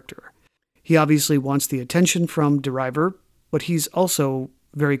character. He obviously wants the attention from DeRiver, but he's also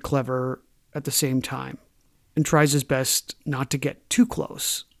very clever at the same time and tries his best not to get too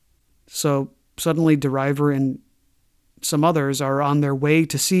close. So suddenly DeRiver and some others are on their way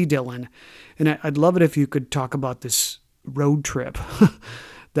to see Dillon. And I'd love it if you could talk about this road trip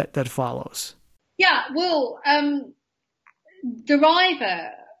that follows. Yeah, well,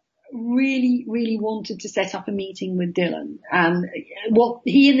 DeRiver really, really wanted to set up a meeting with Dillon. And what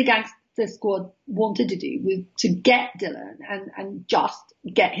he and the gangster squad wanted to do was to get Dillon and just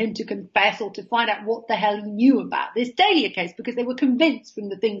get him to confess or to find out what the hell he knew about this Dahlia case, because they were convinced from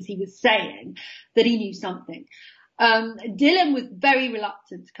the things he was saying that he knew something. Dillon was very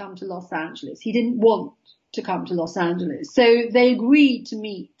reluctant to come to Los Angeles. He didn't want to come to Los Angeles. So they agreed to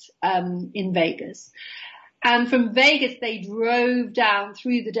meet in Vegas. And from Vegas, they drove down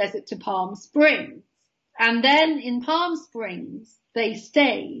through the desert to Palm Springs. And then in Palm Springs, they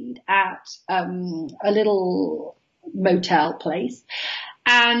stayed at a little motel place.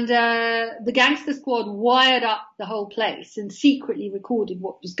 And the gangster squad wired up the whole place and secretly recorded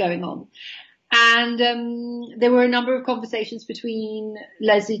what was going on. And there were a number of conversations between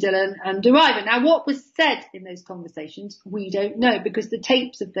Leslie Dillon and DeRiver. Now, what was said in those conversations, we don't know, because the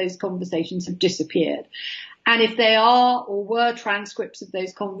tapes of those conversations have disappeared. And if they are or were transcripts of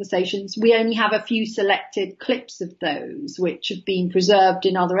those conversations, we only have a few selected clips of those, which have been preserved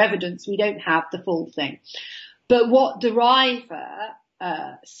in other evidence. We don't have the full thing. But what DeRiver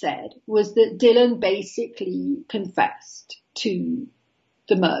said was that Dillon basically confessed to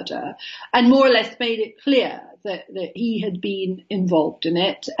the murder and more or less made it clear that he had been involved in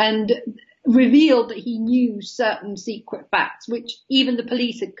it and revealed that he knew certain secret facts, which even the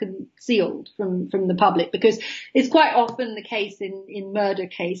police had concealed from the public, because it's quite often the case in murder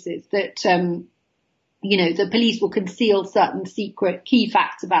cases that, you know, the police will conceal certain secret key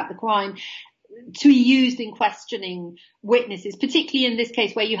facts about the crime to be used in questioning witnesses, particularly in this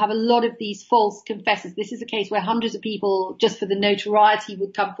case where you have a lot of these false confessors. This is a case where hundreds of people, just for the notoriety,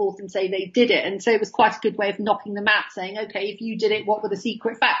 would come forth and say they did it. And so it was quite a good way of knocking them out, saying, okay, if you did it, what were the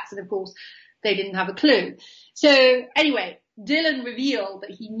secret facts? And of course, they didn't have a clue. So anyway, Dillon revealed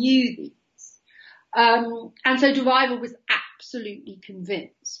that he knew these. And so DeRiver was absolutely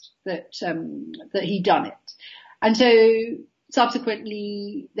convinced that he'd done it. And so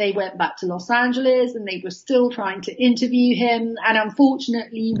subsequently, they went back to Los Angeles and they were still trying to interview him. And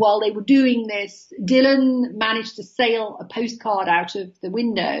unfortunately, while they were doing this, Dillon managed to sail a postcard out of the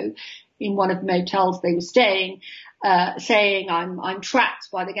window in one of the motels they were staying, saying, I'm trapped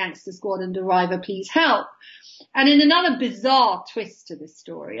by the gangster squad and DeRiver, please help. And in another bizarre twist to this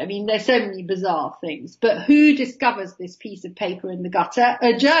story, I mean, there's so many bizarre things, but who discovers this piece of paper in the gutter?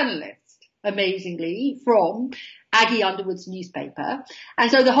 A journalist, amazingly, from Aggie Underwood's newspaper.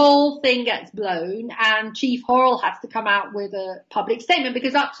 And so the whole thing gets blown and Chief Horrell has to come out with a public statement,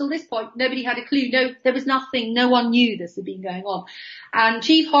 because up till this point, nobody had a clue. No, there was nothing. No one knew this had been going on. And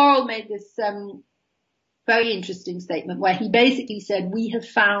Chief Horrell made this very interesting statement where he basically said, we have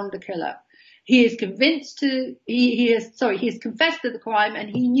found the killer. He is he has confessed to the crime, and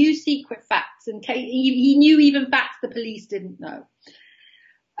he knew secret facts, and he knew even facts the police didn't know.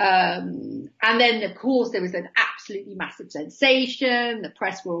 And then, of course, there was an absolutely massive sensation. The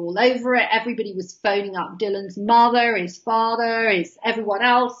press were all over it. Everybody was phoning up Dillon's mother, his father, everyone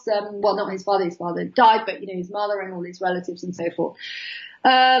else. Well, not his father died, but, you know, his mother and all his relatives and so forth.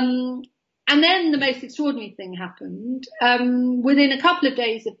 And then the most extraordinary thing happened. Within a couple of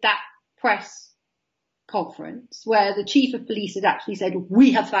days of that press conference, where the chief of police had actually said,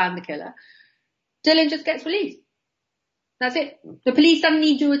 we have found the killer, Dillon just gets released. That's it. The police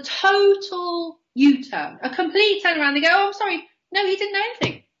suddenly do a total U-turn, a complete turnaround. They go, oh, I'm sorry. No, he didn't know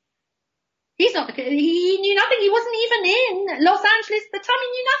anything. He knew nothing. He wasn't even in Los Angeles at the time. He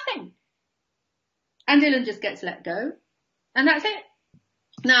knew nothing. And Dylan just gets let go. And that's it.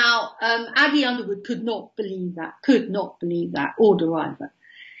 Now, Aggie Underwood could not believe that, or Deriver.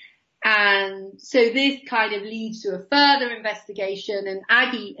 And so this kind of leads to a further investigation, and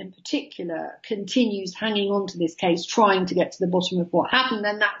Aggie in particular continues hanging on to this case, trying to get to the bottom of what happened.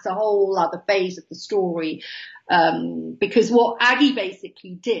 And that's a whole other phase of the story, because what Aggie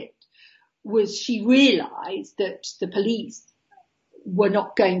basically did was she realized that the police were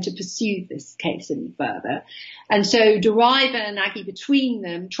not going to pursue this case any further. And so Deriver and Aggie between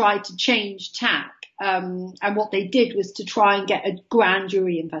them tried to change tack. And what they did was to try and get a grand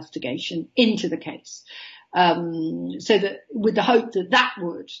jury investigation into the case. So that with the hope that that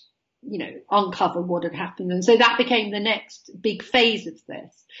would, uncover what had happened. And so that became the next big phase of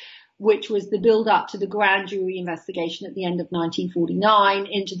this, which was the build up to the grand jury investigation at the end of 1949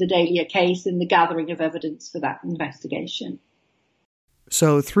 into the Dahlia case and the gathering of evidence for that investigation.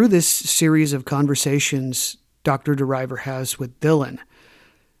 So through this series of conversations Dr. Deriver has with Dylan,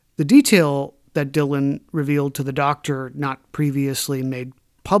 the detail that Dylan revealed to the doctor, not previously made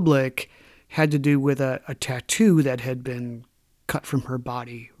public, had to do with a tattoo that had been cut from her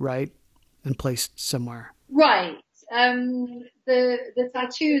body, right? And placed somewhere. Right. The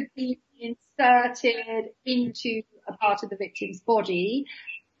tattoo had been inserted into a part of the victim's body.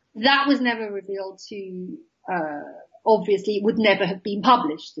 That was never revealed to, obviously it would never have been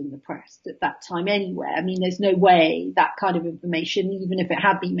published in the press at that time anywhere. I mean, there's no way that kind of information, even if it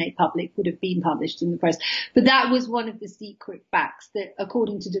had been made public, would have been published in the press. But that was one of the secret facts that,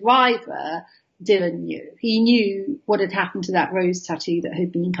 according to Deriver, Dylan knew. He knew what had happened to that rose tattoo that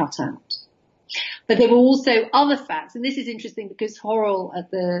had been cut out. But there were also other facts, and this is interesting because Horrell at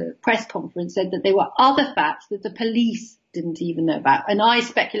the press conference said that there were other facts that the police didn't even know about. And I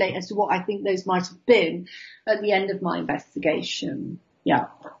speculate as to what I think those might have been at the end of my investigation. Yeah.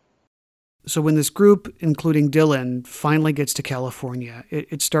 So when this group, including Dylan, finally gets to California,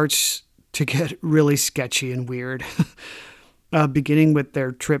 it starts to get really sketchy and weird, beginning with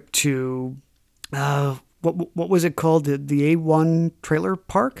their trip to, what was it called? The A1 trailer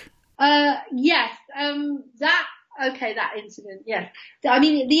park? Yes. That incident. Yes. I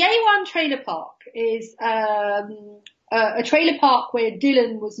mean, the A1 trailer park is, a trailer park where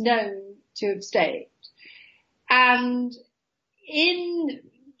Dylan was known to have stayed. And in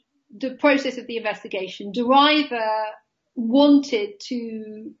the process of the investigation, Deriver wanted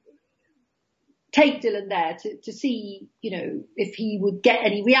to take Dylan there to see, if he would get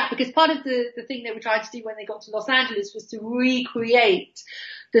any react, because part of the thing they were trying to do when they got to Los Angeles was to recreate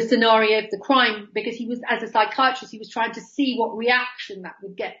the scenario of the crime, because he was, as a psychiatrist, he was trying to see what reaction that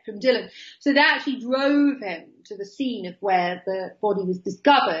would get from Dylan. So that actually drove him to the scene of where the body was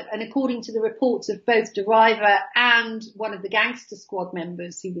discovered. And according to the reports of both Deriver and one of the gangster squad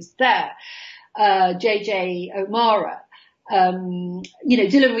members who was there, JJ O'Mara,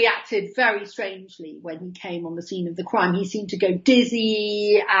 Dylan reacted very strangely when he came on the scene of the crime. He seemed to go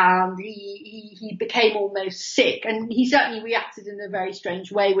dizzy and he became almost sick, and he certainly reacted in a very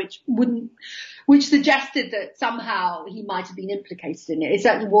strange way, which suggested that somehow he might have been implicated in it. It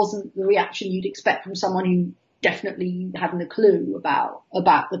certainly wasn't the reaction you'd expect from someone who definitely hadn't a clue about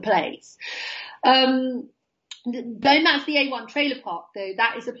the place. Going back to the A1 trailer park, though,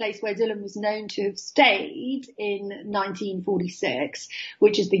 that is a place where Dylan was known to have stayed in 1946,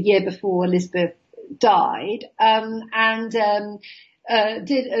 which is the year before Elizabeth died. JJ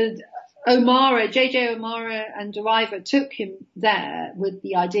O'Mara and Deriver took him there with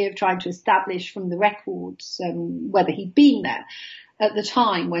the idea of trying to establish from the records whether he'd been there at the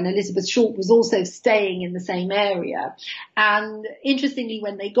time when Elizabeth Short was also staying in the same area. And interestingly,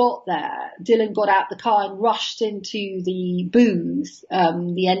 when they got there, Dylan got out the car and rushed into the booth,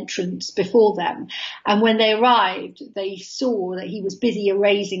 the entrance before them. And when they arrived, they saw that he was busy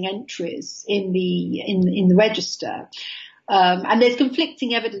erasing entries in the register. And there's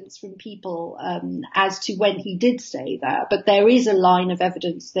conflicting evidence from people as to when he did stay there, but there is a line of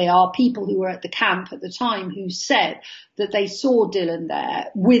evidence. There are people who were at the camp at the time who said that they saw Dylan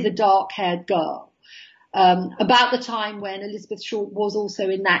there with a dark-haired girl. About the time when Elizabeth Short was also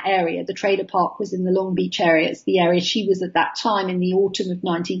in that area. The trailer park was in the Long Beach area. It's the area she was at that time in the autumn of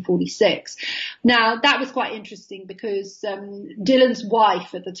 1946. Now, that was quite interesting because Dylan's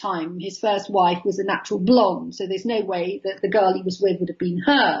wife at the time, his first wife, was a natural blonde. So there's no way that the girl he was with would have been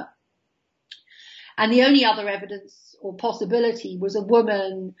her. And the only other evidence or possibility was a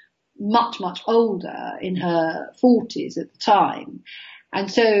woman much, much older, in her 40s at the time.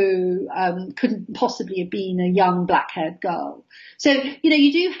 and so couldn't possibly have been a young black-haired girl. So,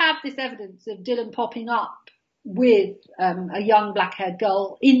 you do have this evidence of Dylan popping up with a young black-haired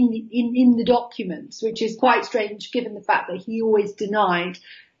girl in the documents, which is quite strange given the fact that he always denied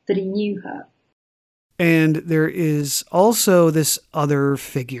that he knew her. And there is also this other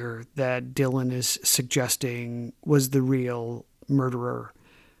figure that Dylan is suggesting was the real murderer,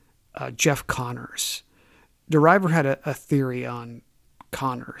 Jeff Connors. DeRiver had a theory on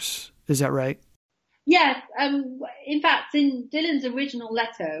Connors. Is that right? Yes. In fact, in Dylan's original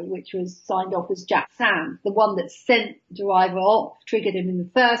letter, which was signed off as Jack Sands, the one that sent DeRiver off, triggered him in the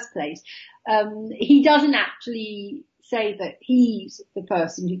first place, he doesn't actually say that he's the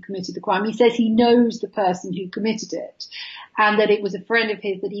person who committed the crime. He says he knows the person who committed it and that it was a friend of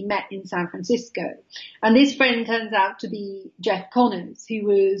his that he met in San Francisco. And this friend turns out to be Jeff Connors, who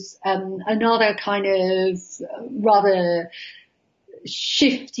was another kind of rather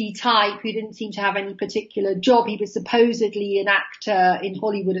shifty type who didn't seem to have any particular job. He was supposedly an actor in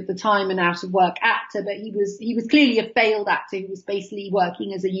Hollywood at the time, an out of work actor, but he was clearly a failed actor who was basically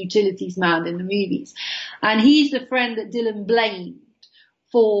working as a utilities man in the movies. And he's the friend that Dylan blamed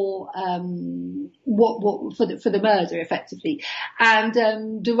for for the murder, effectively. And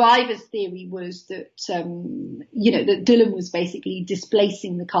DeRiver's theory was that that Dylan was basically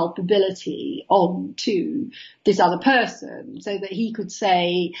displacing the culpability onto this other person so that he could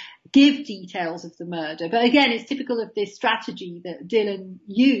give details of the murder. But again, it's typical of this strategy that Dylan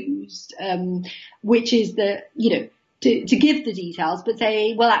used, which is that to give the details, but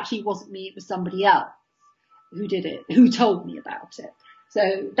say, well, actually, it wasn't me; it was somebody else who did it, who told me about it.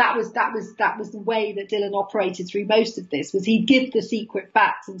 So that was the way that Dylan operated through most of this, was he'd give the secret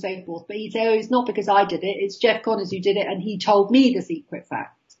facts and so forth, but he'd say, oh, it's not because I did it, it's Jeff Connors who did it, and he told me the secret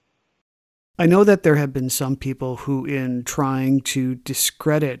facts. I know that there have been some people who, in trying to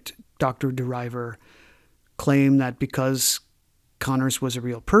discredit Dr. DeRiver, claim that because Connors was a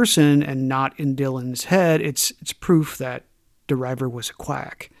real person and not in Dylan's head, it's proof that DeRiver was a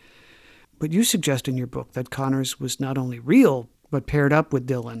quack. But you suggest in your book that Connors was not only real, but paired up with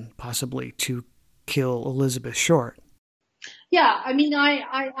Dylan, possibly to kill Elizabeth Short. Yeah, I mean,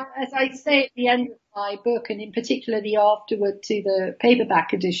 as I say at the end of my book, and in particular the afterword to the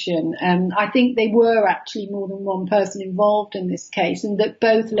paperback edition, I think they were actually more than one person involved in this case, and that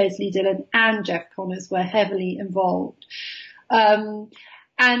both Leslie Dillon and Jeff Connors were heavily involved.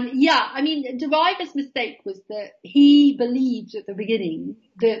 And yeah, I mean, DeRiver's mistake was that he believed at the beginning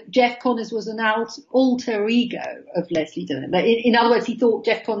that Jeff Connors was an alter ego of Leslie Dillon. In other words, he thought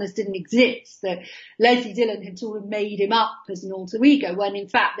Jeff Connors didn't exist, that Leslie Dillon had sort of made him up as an alter ego, when in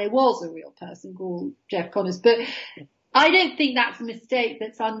fact there was a real person called Jeff Connors. But I don't think that's a mistake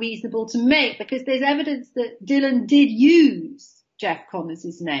that's unreasonable to make, because there's evidence that Dillon did use Jeff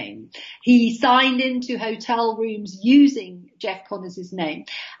Connors' name. He signed into hotel rooms using Jeff Connors' name.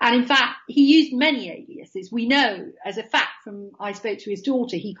 And in fact, he used many aliases. We know as a fact from, I spoke to his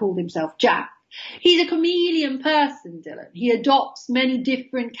daughter, he called himself Jack. He's a chameleon person, Dylan. He adopts many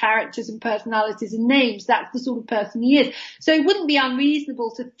different characters and personalities and names. That's the sort of person he is. So it wouldn't be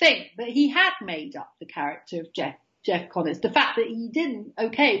unreasonable to think that he had made up the character of Jeff Connors. The fact that he didn't,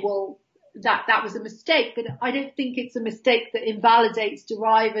 okay, well, that was a mistake, but I don't think it's a mistake that invalidates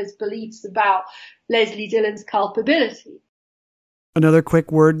DeRiver's beliefs about Leslie Dillon's culpability. Another quick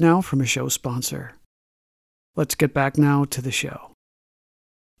word now from a show sponsor. Let's get back now to the show.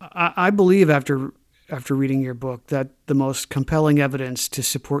 I believe after reading your book that the most compelling evidence to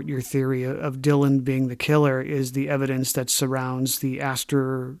support your theory of Dillon being the killer is the evidence that surrounds the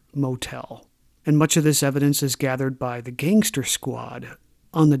Astor Motel. And much of this evidence is gathered by the gangster squad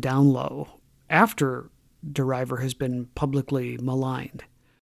on the down low after DeRiver has been publicly maligned.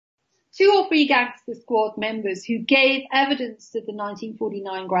 2 or 3 gangster squad members who gave evidence to the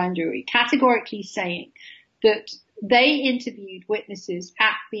 1949 grand jury, categorically saying that they interviewed witnesses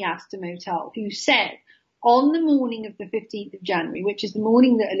at the Astor Motel who said on the morning of the 15th of January, which is the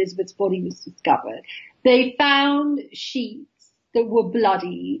morning that Elizabeth's body was discovered, they found sheets that were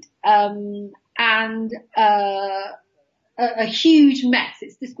bloodied and a huge mess.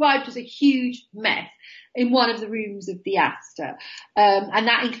 It's described as a huge mess in one of the rooms of the Astor. And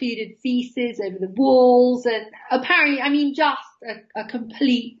that included feces over the walls and apparently, I mean, just a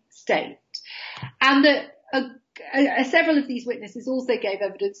complete state. And that several of these witnesses also gave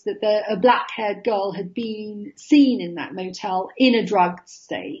evidence that a black-haired girl had been seen in that motel in a drugged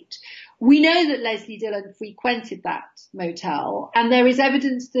state We know that Leslie Dillon frequented that motel, and there is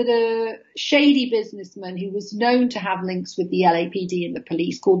evidence that a shady businessman who was known to have links with the LAPD and the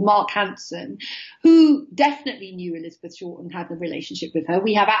police, called Mark Hansen, who definitely knew Elizabeth Short and had a relationship with her.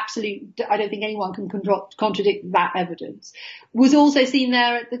 We have I don't think anyone can contradict that evidence, was also seen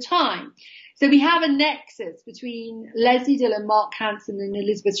there at the time. So we have a nexus between Leslie Dillon, Mark Hansen and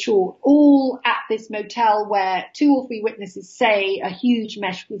Elizabeth Short, all at this motel where 2 or 3 witnesses say a huge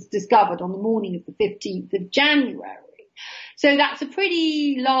mesh was discovered on the morning of the 15th of January. So that's a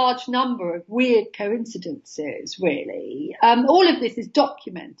pretty large number of weird coincidences, really. All of this is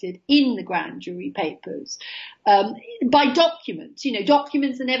documented in the grand jury papers by documents,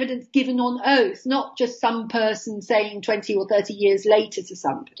 documents and evidence given on oath, not just some person saying 20 or 30 years later to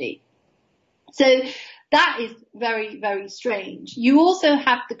somebody. So that is very, very strange. You also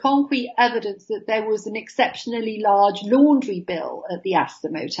have the concrete evidence that there was an exceptionally large laundry bill at the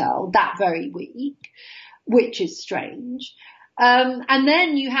Astor Motel that very week, which is strange. And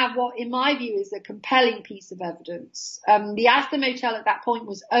then you have what, in my view, is a compelling piece of evidence. The Astor Motel at that point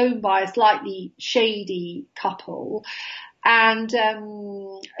was owned by a slightly shady couple, and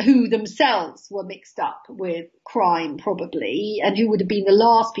who themselves were mixed up with crime probably, and who would have been the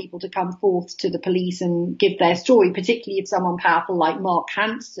last people to come forth to the police and give their story, particularly if someone powerful like Mark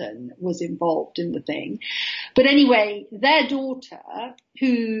Hansen was involved in the thing. But anyway, their daughter,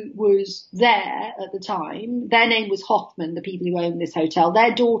 who was there at the time, their name was Hoffman, the people who owned this hotel,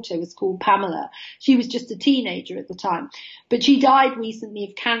 their daughter was called Pamela. She was just a teenager at the time, but she died recently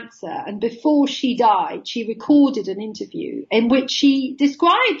of cancer, and before she died, she recorded an interview in which she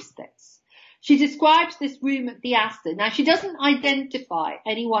describes this. She describes this room at the Astor. Now, she doesn't identify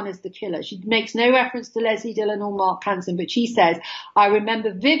anyone as the killer. She makes no reference to Leslie Dillon or Mark Hansen, but she says, I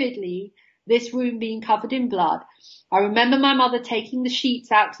remember vividly this room being covered in blood. I remember my mother taking the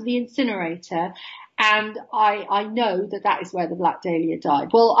sheets out to the incinerator, and I know that is where the Black Dahlia died.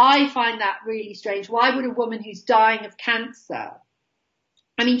 Well, I find that really strange. Why would a woman who's dying of cancer,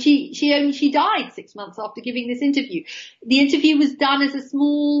 I mean, she died 6 months after giving this interview. The interview was done as a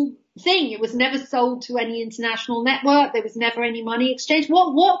small thing. It was never sold to any international network. There was never any money exchanged.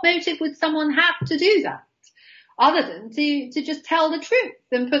 What motive would someone have to do that, other than to just tell the truth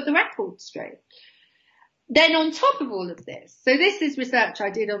and put the record straight? Then on top of all of this, so this is research I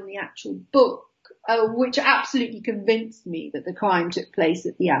did on the actual book, which absolutely convinced me that the crime took place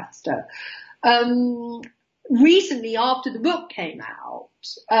at the Astor. Recently, after the book came out,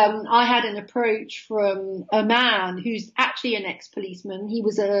 I had an approach from a man who's actually an ex-policeman. He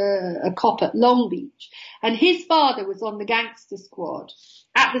was a cop at Long Beach, and his father was on the gangster squad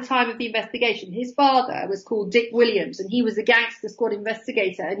at the time of the investigation. His father was called Dick Williams, and he was a gangster squad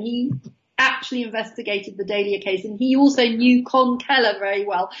investigator, and he actually investigated the Dahlia case, and he also knew Con Keller very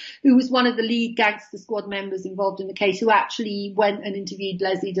well, who was one of the lead gangster squad members involved in the case, who actually went and interviewed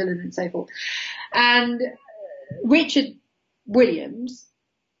Leslie Dillon and so forth. And Richard Williams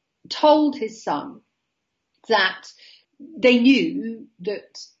told his son that they knew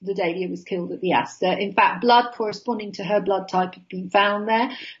that the Dahlia was killed at the Astor. In fact, blood corresponding to her blood type had been found there,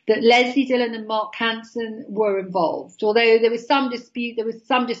 that Leslie Dillon and Mark Hansen were involved. Although there was some dispute, there was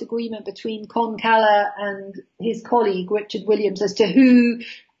some disagreement between Con Keller and his colleague, Richard Williams, as to who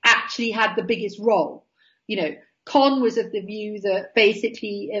actually had the biggest role. Con was of the view that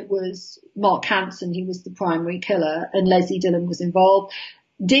basically it was Mark Hansen who was the primary killer and Leslie Dillon was involved.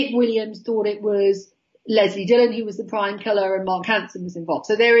 Dick Williams thought it was Leslie Dillon who was the prime killer and Mark Hansen was involved.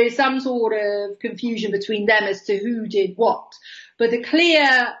 So there is some sort of confusion between them as to who did what. But the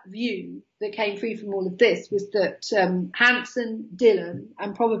clear view that came free from all of this was that Hansen, Dillon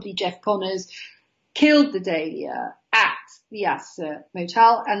and probably Jeff Connors killed the Dahlia at the Astor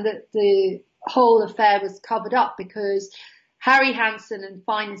Motel, and that the whole affair was covered up because Harry Hansen and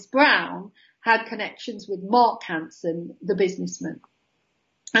Finis Brown had connections with Mark Hansen, the businessman.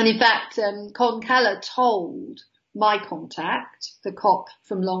 And in fact, Con Keller told my contact, the cop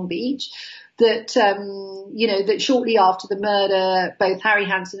from Long Beach, that, that shortly after the murder, both Harry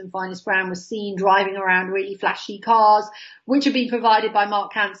Hansen and Finis Brown were seen driving around really flashy cars, which had been provided by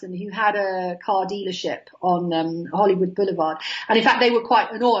Mark Hansen, who had a car dealership on Hollywood Boulevard. And in fact, they were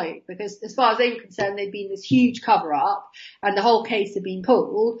quite annoyed because as far as they were concerned, there'd been this huge cover up and the whole case had been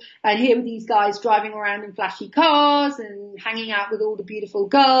pulled. And here were these guys driving around in flashy cars and hanging out with all the beautiful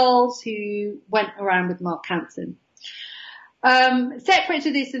girls who went around with Mark Hansen. Separate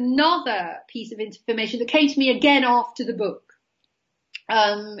to this, another piece of information that came to me again after the book,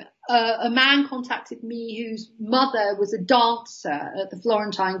 a man contacted me whose mother was a dancer at the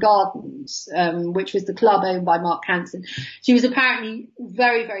Florentine Gardens, which was the club owned by Mark Hansen. She was apparently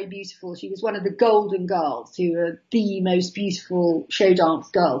very, very beautiful. She was one of the Golden Girls, who are the most beautiful show dance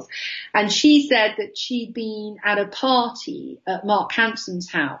girls. And she said that she'd been at a party at Mark Hansen's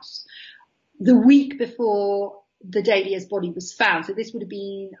house the week before the Dahlia's body was found. So this would have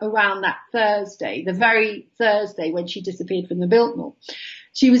been around that Thursday, the very Thursday when she disappeared from the Biltmore.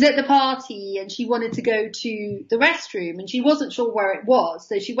 She was at the party and she wanted to go to the restroom and she wasn't sure where it was.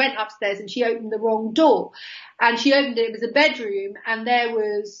 So she went upstairs and she opened the wrong door, and she opened it. It was a bedroom, and there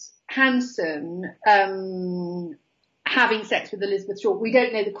was Hansen, having sex with Elizabeth Short. We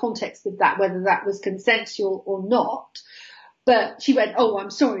don't know the context of that, whether that was consensual or not. But she went, "Oh,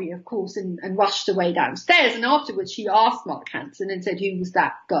 I'm sorry," of course, and rushed away downstairs. And afterwards she asked Mark Hansen and said, "Who was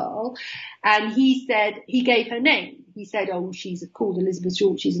that girl?" And he said, he gave her name. He said, "Oh, she's called Elizabeth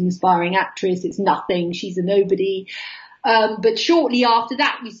Short. She's an aspiring actress. It's nothing. She's a nobody." But shortly after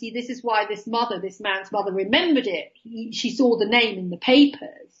that, you see, this is why this man's mother remembered it. She saw the name in the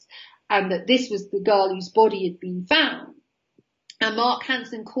papers, and that this was the girl whose body had been found. And Mark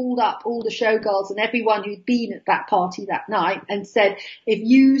Hansen called up all the showgirls and everyone who'd been at that party that night and said, "If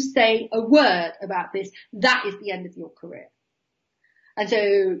you say a word about this, that is the end of your career." And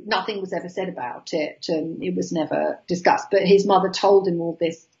so nothing was ever said about it. It was never discussed. But his mother told him all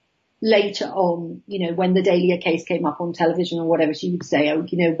this later on, when the Dahlia case came up on television or whatever. She would say, "Oh,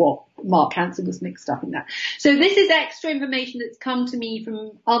 you know what? Mark Hansen was mixed up in that." So this is extra information that's come to me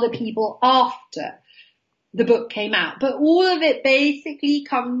from other people after the book came out, but all of it basically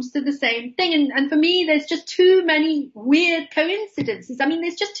comes to the same thing. And for me, there's just too many weird coincidences. I mean,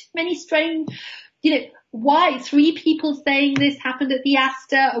 there's just too many strange, why 3 people saying this happened at the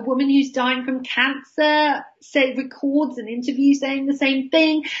Astor, a woman who's dying from cancer records an interview saying the same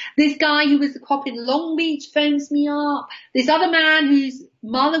thing. This guy who was a cop in Long Beach phones me up. This other man whose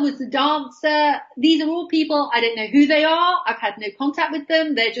mother was a dancer. These are all people, I don't know who they are. I've had no contact with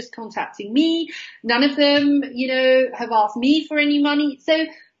them. They're just contacting me. None of them, have asked me for any money. So,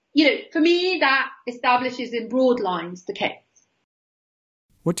 for me, that establishes in broad lines the case.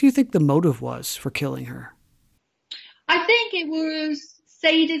 What do you think the motive was for killing her? I think it was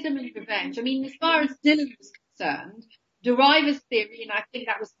sadism and revenge. I mean, as far as Dylan was concerned, Deriver's theory, and I think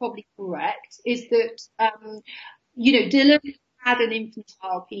that was probably correct, is that, Dylan had an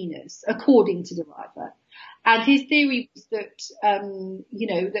infantile penis, according to Deriver. And his theory was that,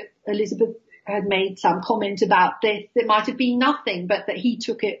 that Elizabeth had made some comment about this. It might have been nothing, but that he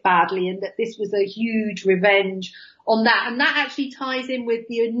took it badly and that this was a huge revenge on that. And that actually ties in with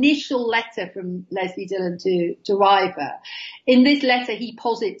the initial letter from Leslie Dillon to Deriver. In this letter, he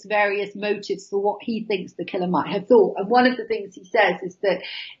posits various motives for what he thinks the killer might have thought. And one of the things he says is that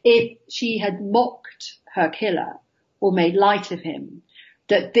if she had mocked her killer or made light of him,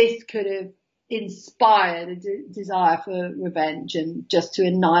 that this could have inspired a desire for revenge and just to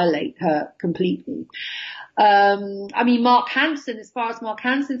annihilate her completely. Mark Hansen, as far as Mark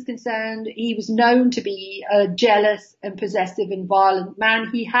Hansen's concerned, he was known to be a jealous and possessive and violent man.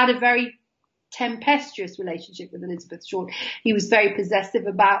 He had a very tempestuous relationship with Elizabeth Short. He was very possessive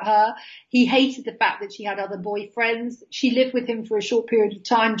about her. He hated the fact that she had other boyfriends. She lived with him for a short period of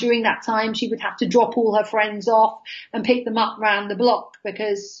time. During that time, she would have to drop all her friends off and pick them up round the block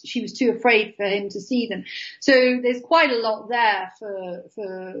because she was too afraid for him to see them. So there's quite a lot there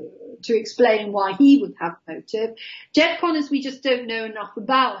to explain why he would have motive. Jeff Connors, we just don't know enough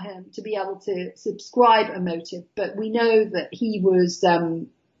about him to be able to subscribe a motive, but we know that he was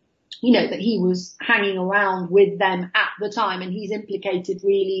that he was hanging around with them at the time, and he's implicated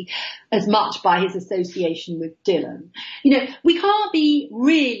really as much by his association with Dylan. We can't be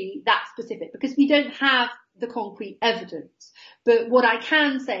really that specific because we don't have the concrete evidence. But what I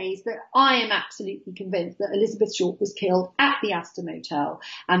can say is that I am absolutely convinced that Elizabeth Short was killed at the Astor Motel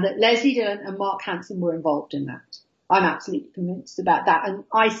and that Leslie Dillon and Mark Hansen were involved in that. I'm absolutely convinced about that. And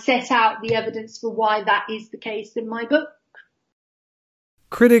I set out the evidence for why that is the case in my book.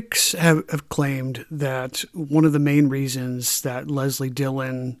 Critics have claimed that one of the main reasons that Leslie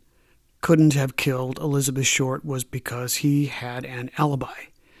Dillon couldn't have killed Elizabeth Short was because he had an alibi.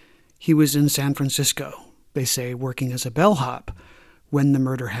 He was in San Francisco, they say, working as a bellhop when the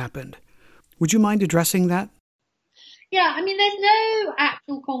murder happened. Would you mind addressing that? Yeah, there's no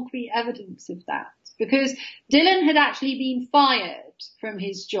actual concrete evidence of that because Dillon had actually been fired from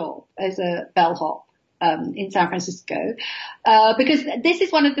his job as a bellhop in San Francisco, because this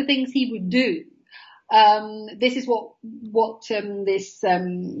is one of the things he would do. This is what this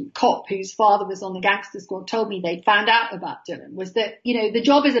cop whose father was on the gangster squad told me they'd found out about Dylan, was that, the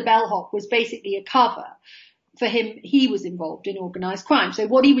job as a bellhop was basically a cover for him. He was involved in organized crime. So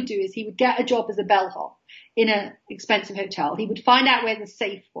what he would do is he would get a job as a bellhop in an expensive hotel. He would find out where the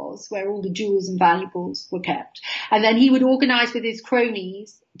safe was, where all the jewels and valuables were kept. And then he would organize with his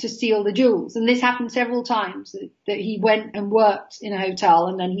cronies to steal the jewels. And this happened several times, that he went and worked in a hotel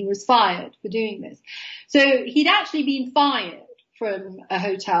and then he was fired for doing this. So he'd actually been fired from a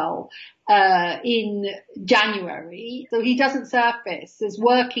hotel in January. So he doesn't surface as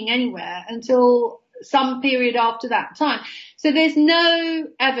working anywhere until some period after that time. So there's no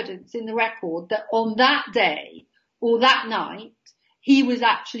evidence in the record that on that day or that night he was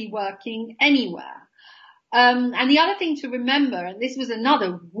actually working anywhere. And the other thing to remember, and this was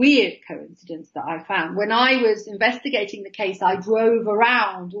another weird coincidence that I found, when I was investigating the case, I drove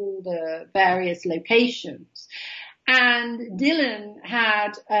around all the various locations, and Dylan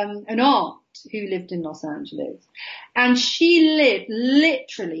had an aunt who lived in Los Angeles, and she lived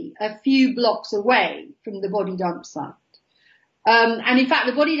literally a few blocks away from the body dump site. And in fact,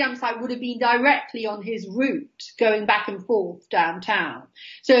 the body dump site would have been directly on his route going back and forth downtown.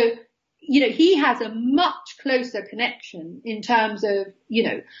 So, he has a much closer connection in terms of,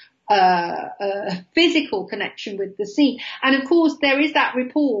 a physical connection with the scene. And of course, there is that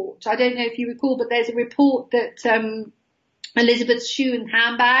report. I don't know if you recall, but there's a report that, Elizabeth's shoe and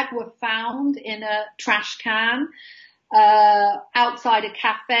handbag were found in a trash can, outside a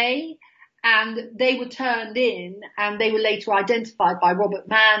cafe, and they were turned in and they were later identified by Robert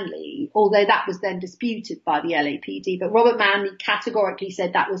Manley, although that was then disputed by the LAPD. But Robert Manley categorically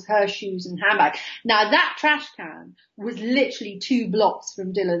said that was her shoes and handbag. Now that trash can was literally 2 blocks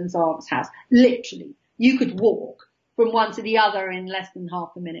from Dylan's aunt's house. Literally. You could walk from one to the other in less than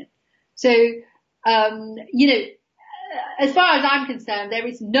half a minute. So, as far as I'm concerned, there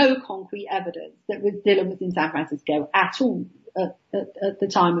is no concrete evidence that Dylan was in San Francisco at all at the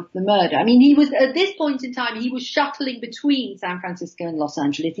time of the murder. I mean, he was, at this point in time, he was shuttling between San Francisco and Los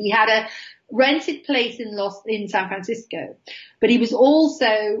Angeles. He had a rented place in San Francisco, but he was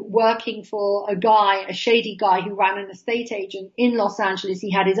also working for a shady guy who ran an estate agent in Los Angeles.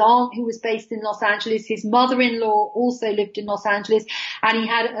 He had his aunt who was based in Los Angeles. His mother-in-law also lived in Los Angeles, and he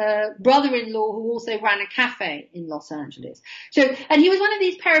had a brother-in-law who also ran a cafe in Los Angeles. So, and he was one of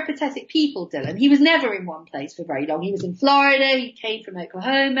these peripatetic people, Dylan. He was never in one place for very long. He was in Florida. He came from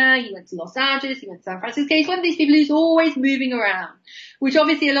Oklahoma. He went to Los Angeles. He went to San Francisco. He's one of these people who's always moving around, which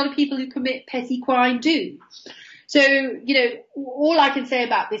obviously a lot of people who commit petty crime do. So, all I can say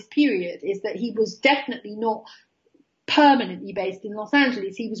about this period is that he was definitely not permanently based in Los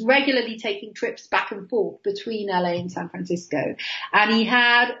Angeles. He was regularly taking trips back and forth between LA and San Francisco. And he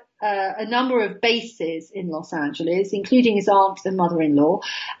had a number of bases in Los Angeles, including his aunt and mother-in-law.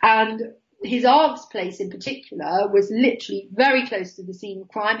 And his aunt's place in particular was literally very close to the scene of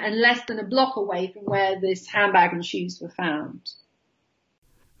crime and less than a block away from where this handbag and shoes were found.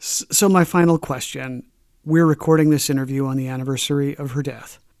 So my final question, we're recording this interview on the anniversary of her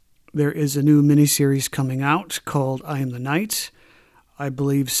death. There is a new miniseries coming out called I Am the Night, I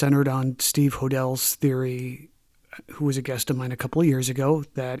believe centered on Steve Hodell's theory, who was a guest of mine a couple of years ago,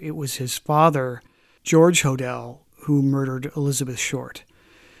 that it was his father, George Hodell, who murdered Elizabeth Short.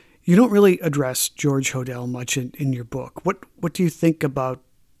 You don't really address George Hodell much in your book. What do you think about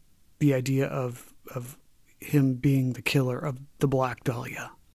the idea of him being the killer of the Black Dahlia?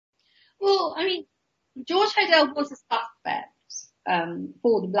 Well, I mean, George Hodell was a suspect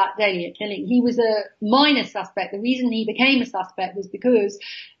for the Black Dahlia killing. He was a minor suspect. The reason he became a suspect was because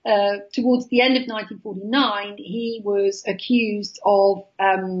towards the end of 1949, he was accused of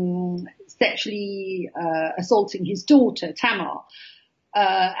sexually assaulting his daughter, Tamar,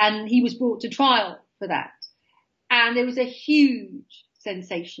 and he was brought to trial for that. And there was a huge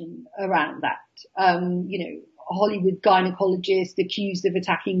sensation around that. Hollywood gynecologist accused of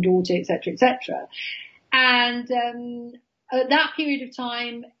attacking daughter, etc., etc. And at that period of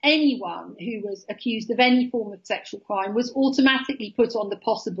time, anyone who was accused of any form of sexual crime was automatically put on the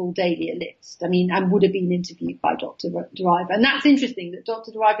possible Dahlia list. I mean, and would have been interviewed by Dr. Driver. And that's interesting that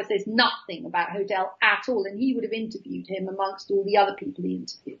Dr. Driver says nothing about Hodell at all, and he would have interviewed him amongst all the other people he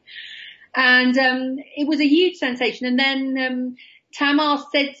interviewed. And it was a huge sensation. And then Tamar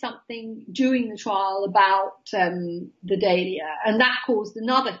said something during the trial about the Dahlia, and that caused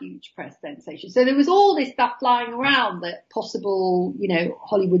another huge press sensation. So there was all this stuff flying around, that possible,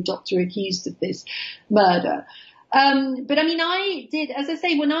 Hollywood doctor accused of this murder. But I mean, I did, as I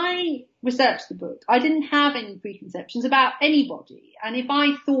say, when I researched the book, I didn't have any preconceptions about anybody. And if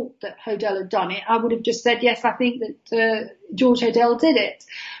I thought that Hodel had done it, I would have just said, yes, I think that George Hodel did it.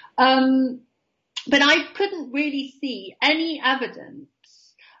 But I couldn't really see any evidence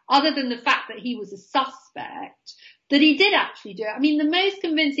other than the fact that he was a suspect that he did actually do it. I mean, the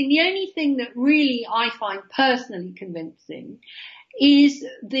only thing that really I find personally convincing is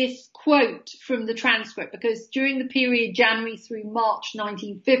this quote from the transcript, because during the period January through March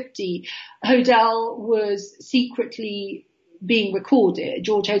 1950, Hodel was secretly being recorded.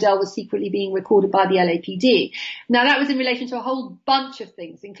 George Hodel was secretly being recorded by the LAPD. Now, that was in relation to a whole bunch of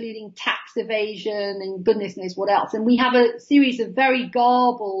things, including tax evasion and goodness knows what else. And we have a series of very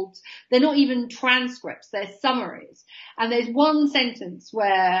garbled, they're not even transcripts, they're summaries. And there's one sentence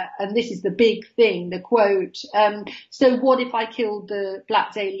where, and this is the big thing, the quote, so what if I killed the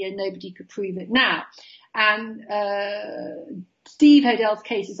Black Dahlia? Nobody could prove it now. And Steve Hodel's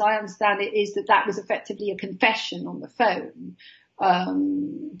case, as I understand it, is that was effectively a confession on the phone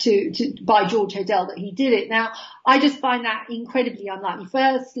by George Hodel that he did it. Now, I just find that incredibly unlikely.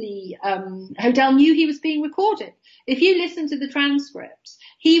 Firstly, Hodel knew he was being recorded. If you listen to the transcripts,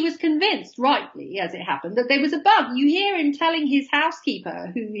 he was convinced, rightly, as it happened, that there was a bug. You hear him telling his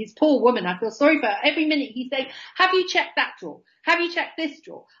housekeeper, who is poor woman, I feel sorry for her, every minute he's saying, have you checked that drawer? Have you checked this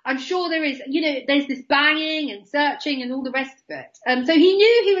drawer? I'm sure there is, there's this banging and searching and all the rest of it. So he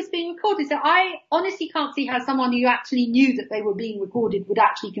knew he was being recorded. So I honestly can't see how someone who actually knew that they were being recorded would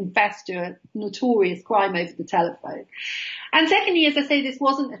actually confess to a notorious crime over the telephone. And secondly, as I say, this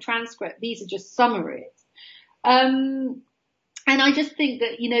wasn't a transcript. These are just summaries. And I just think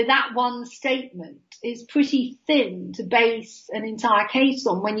that, that one statement is pretty thin to base an entire case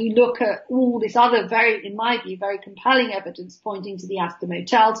on when you look at all this other in my view, very compelling evidence pointing to the Astor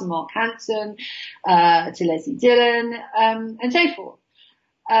Motel, to Mark Hansen, to Leslie Dillon, and so forth.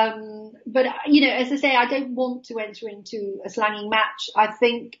 But, as I say, I don't want to enter into a slanging match. I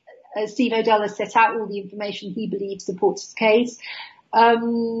think Steve Hodel has set out all the information he believes supports his case.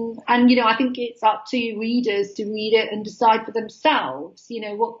 And, I think it's up to readers to read it and decide for themselves,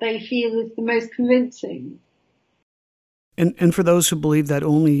 what they feel is the most convincing. And for those who believe that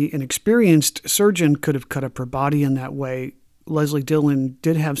only an experienced surgeon could have cut up her body in that way, Leslie Dillon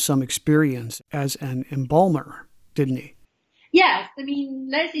did have some experience as an embalmer, didn't he? Yes. I mean,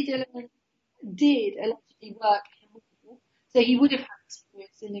 Leslie Dillon did allegedly work in war, so he would have had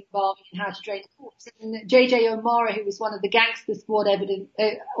experience in embalming and how to drain the corpse. And J.J. O'Mara, who was one of the gangster squad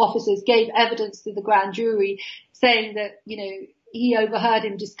officers, gave evidence to the grand jury saying that, he overheard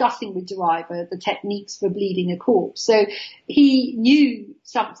him discussing with DeRiver the techniques for bleeding a corpse. So he knew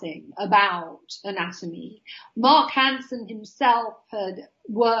something about anatomy. Mark Hansen himself had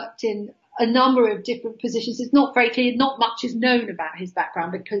worked in a number of different positions. It's not very clear, not much is known about his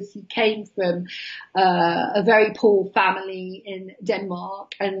background because he came from a very poor family in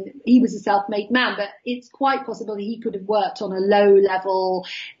Denmark and he was a self-made man, but it's quite possible he could have worked on a low level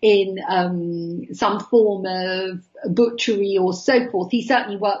in some form of butchery or so forth. He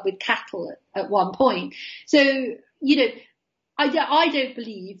certainly worked with cattle at one point. So, I don't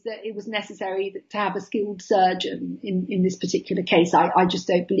believe that it was necessary to have a skilled surgeon in this particular case. I just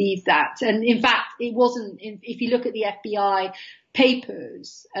don't believe that. And in fact, it wasn't, if you look at the FBI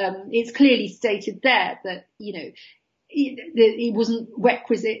papers, it's clearly stated there that, it wasn't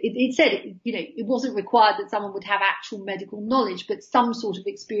requisite. It said, it wasn't required that someone would have actual medical knowledge, but some sort of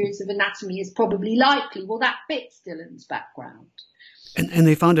experience of anatomy is probably likely. Well, that fits Dillon's background. And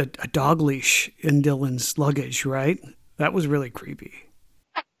they found a dog leash in Dillon's luggage, right? That was really creepy.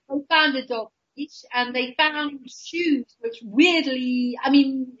 They found a dog leash and they found shoes which weirdly,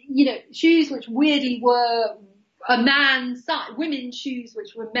 shoes which weirdly were a man's size, women's shoes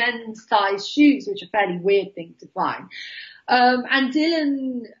which were men's size shoes, which are a fairly weird thing to find. And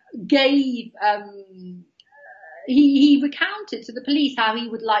Dillon gave, he recounted to the police how he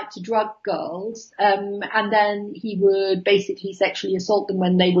would like to drug girls, and then he would basically sexually assault them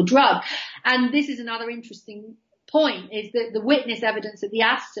when they were drugged. And this is another interesting point, is that the witness evidence at the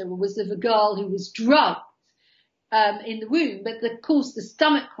Astor was of a girl who was drugged in the womb, but of course the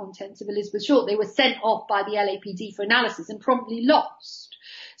stomach contents of Elizabeth Short, they were sent off by the LAPD for analysis and promptly lost.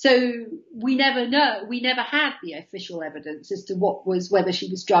 So we never know, we never had the official evidence as to whether she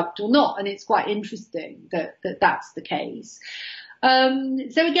was drugged or not, and it's quite interesting that that's the case.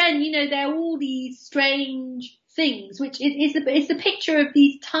 So again, there are all these strange things, which it's a picture of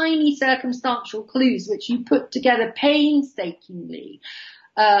these tiny circumstantial clues which you put together painstakingly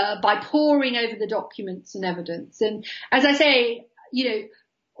by poring over the documents and evidence. And as I say,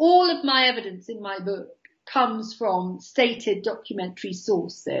 all of my evidence in my book comes from stated documentary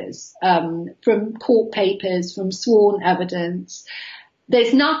sources, from court papers, from sworn evidence.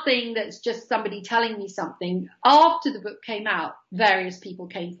 There's nothing that's just somebody telling me something. After the book came out, various people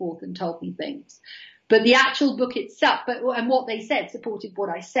came forth and told me things. But the actual book itself, and what they said supported what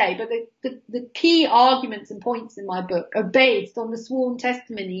I say. But the key arguments and points in my book are based on the sworn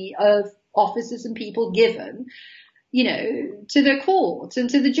testimony of officers and people given, to the court and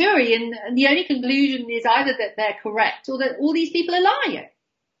to the jury. And the only conclusion is either that they're correct or that all these people are lying,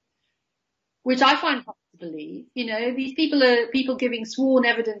 which I find hard to believe. These people are people giving sworn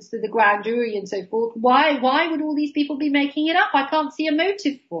evidence to the grand jury and so forth. Why would all these people be making it up? I can't see a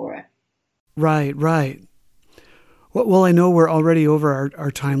motive for it. Right. Well, I know we're already over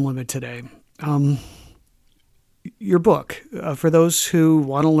our time limit today. Your book, for those who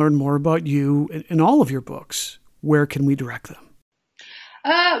want to learn more about you and all of your books, where can we direct them?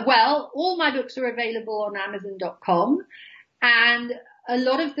 Well, all my books are available on Amazon.com, and a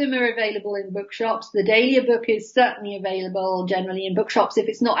lot of them are available in bookshops. The Dahlia book is certainly available generally in bookshops. If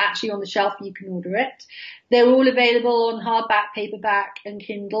it's not actually on the shelf, you can order it. They're all available on hardback, paperback, and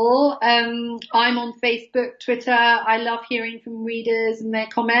Kindle. I'm on Facebook, Twitter. I love hearing from readers and their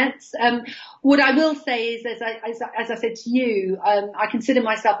comments. What I will say is, as I said to you, I consider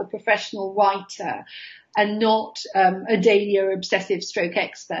myself a professional writer and not a Dahlia obsessive stroke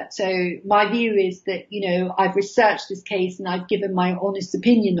expert. So my view is that, I've researched this case and I've given my honest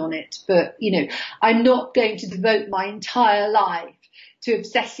opinion on it. But, I'm not going to devote my entire life to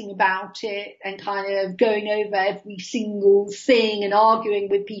obsessing about it and kind of going over every single thing and arguing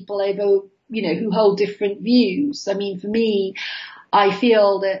with people over, who hold different views. I mean, for me, I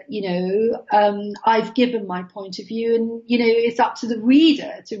feel that, I've given my point of view and, it's up to the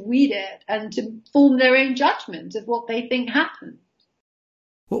reader to read it and to form their own judgment of what they think happened.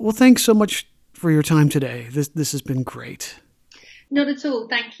 Well, thanks so much for your time today. This has been great. Not at all.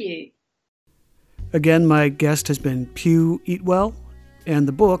 Thank you. Again, my guest has been Pugh Eatwell, and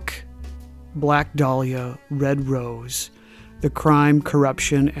the book, Black Dahlia, Red Rose, The Crime,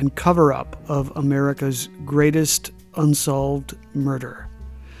 Corruption, and Cover-Up of America's Greatest Unsolved Murder.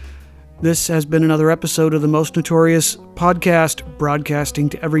 This has been another episode of the Most Notorious podcast, broadcasting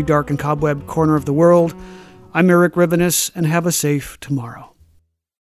to every dark and cobweb corner of the world. I'm Eric Rivenes, and have a safe tomorrow.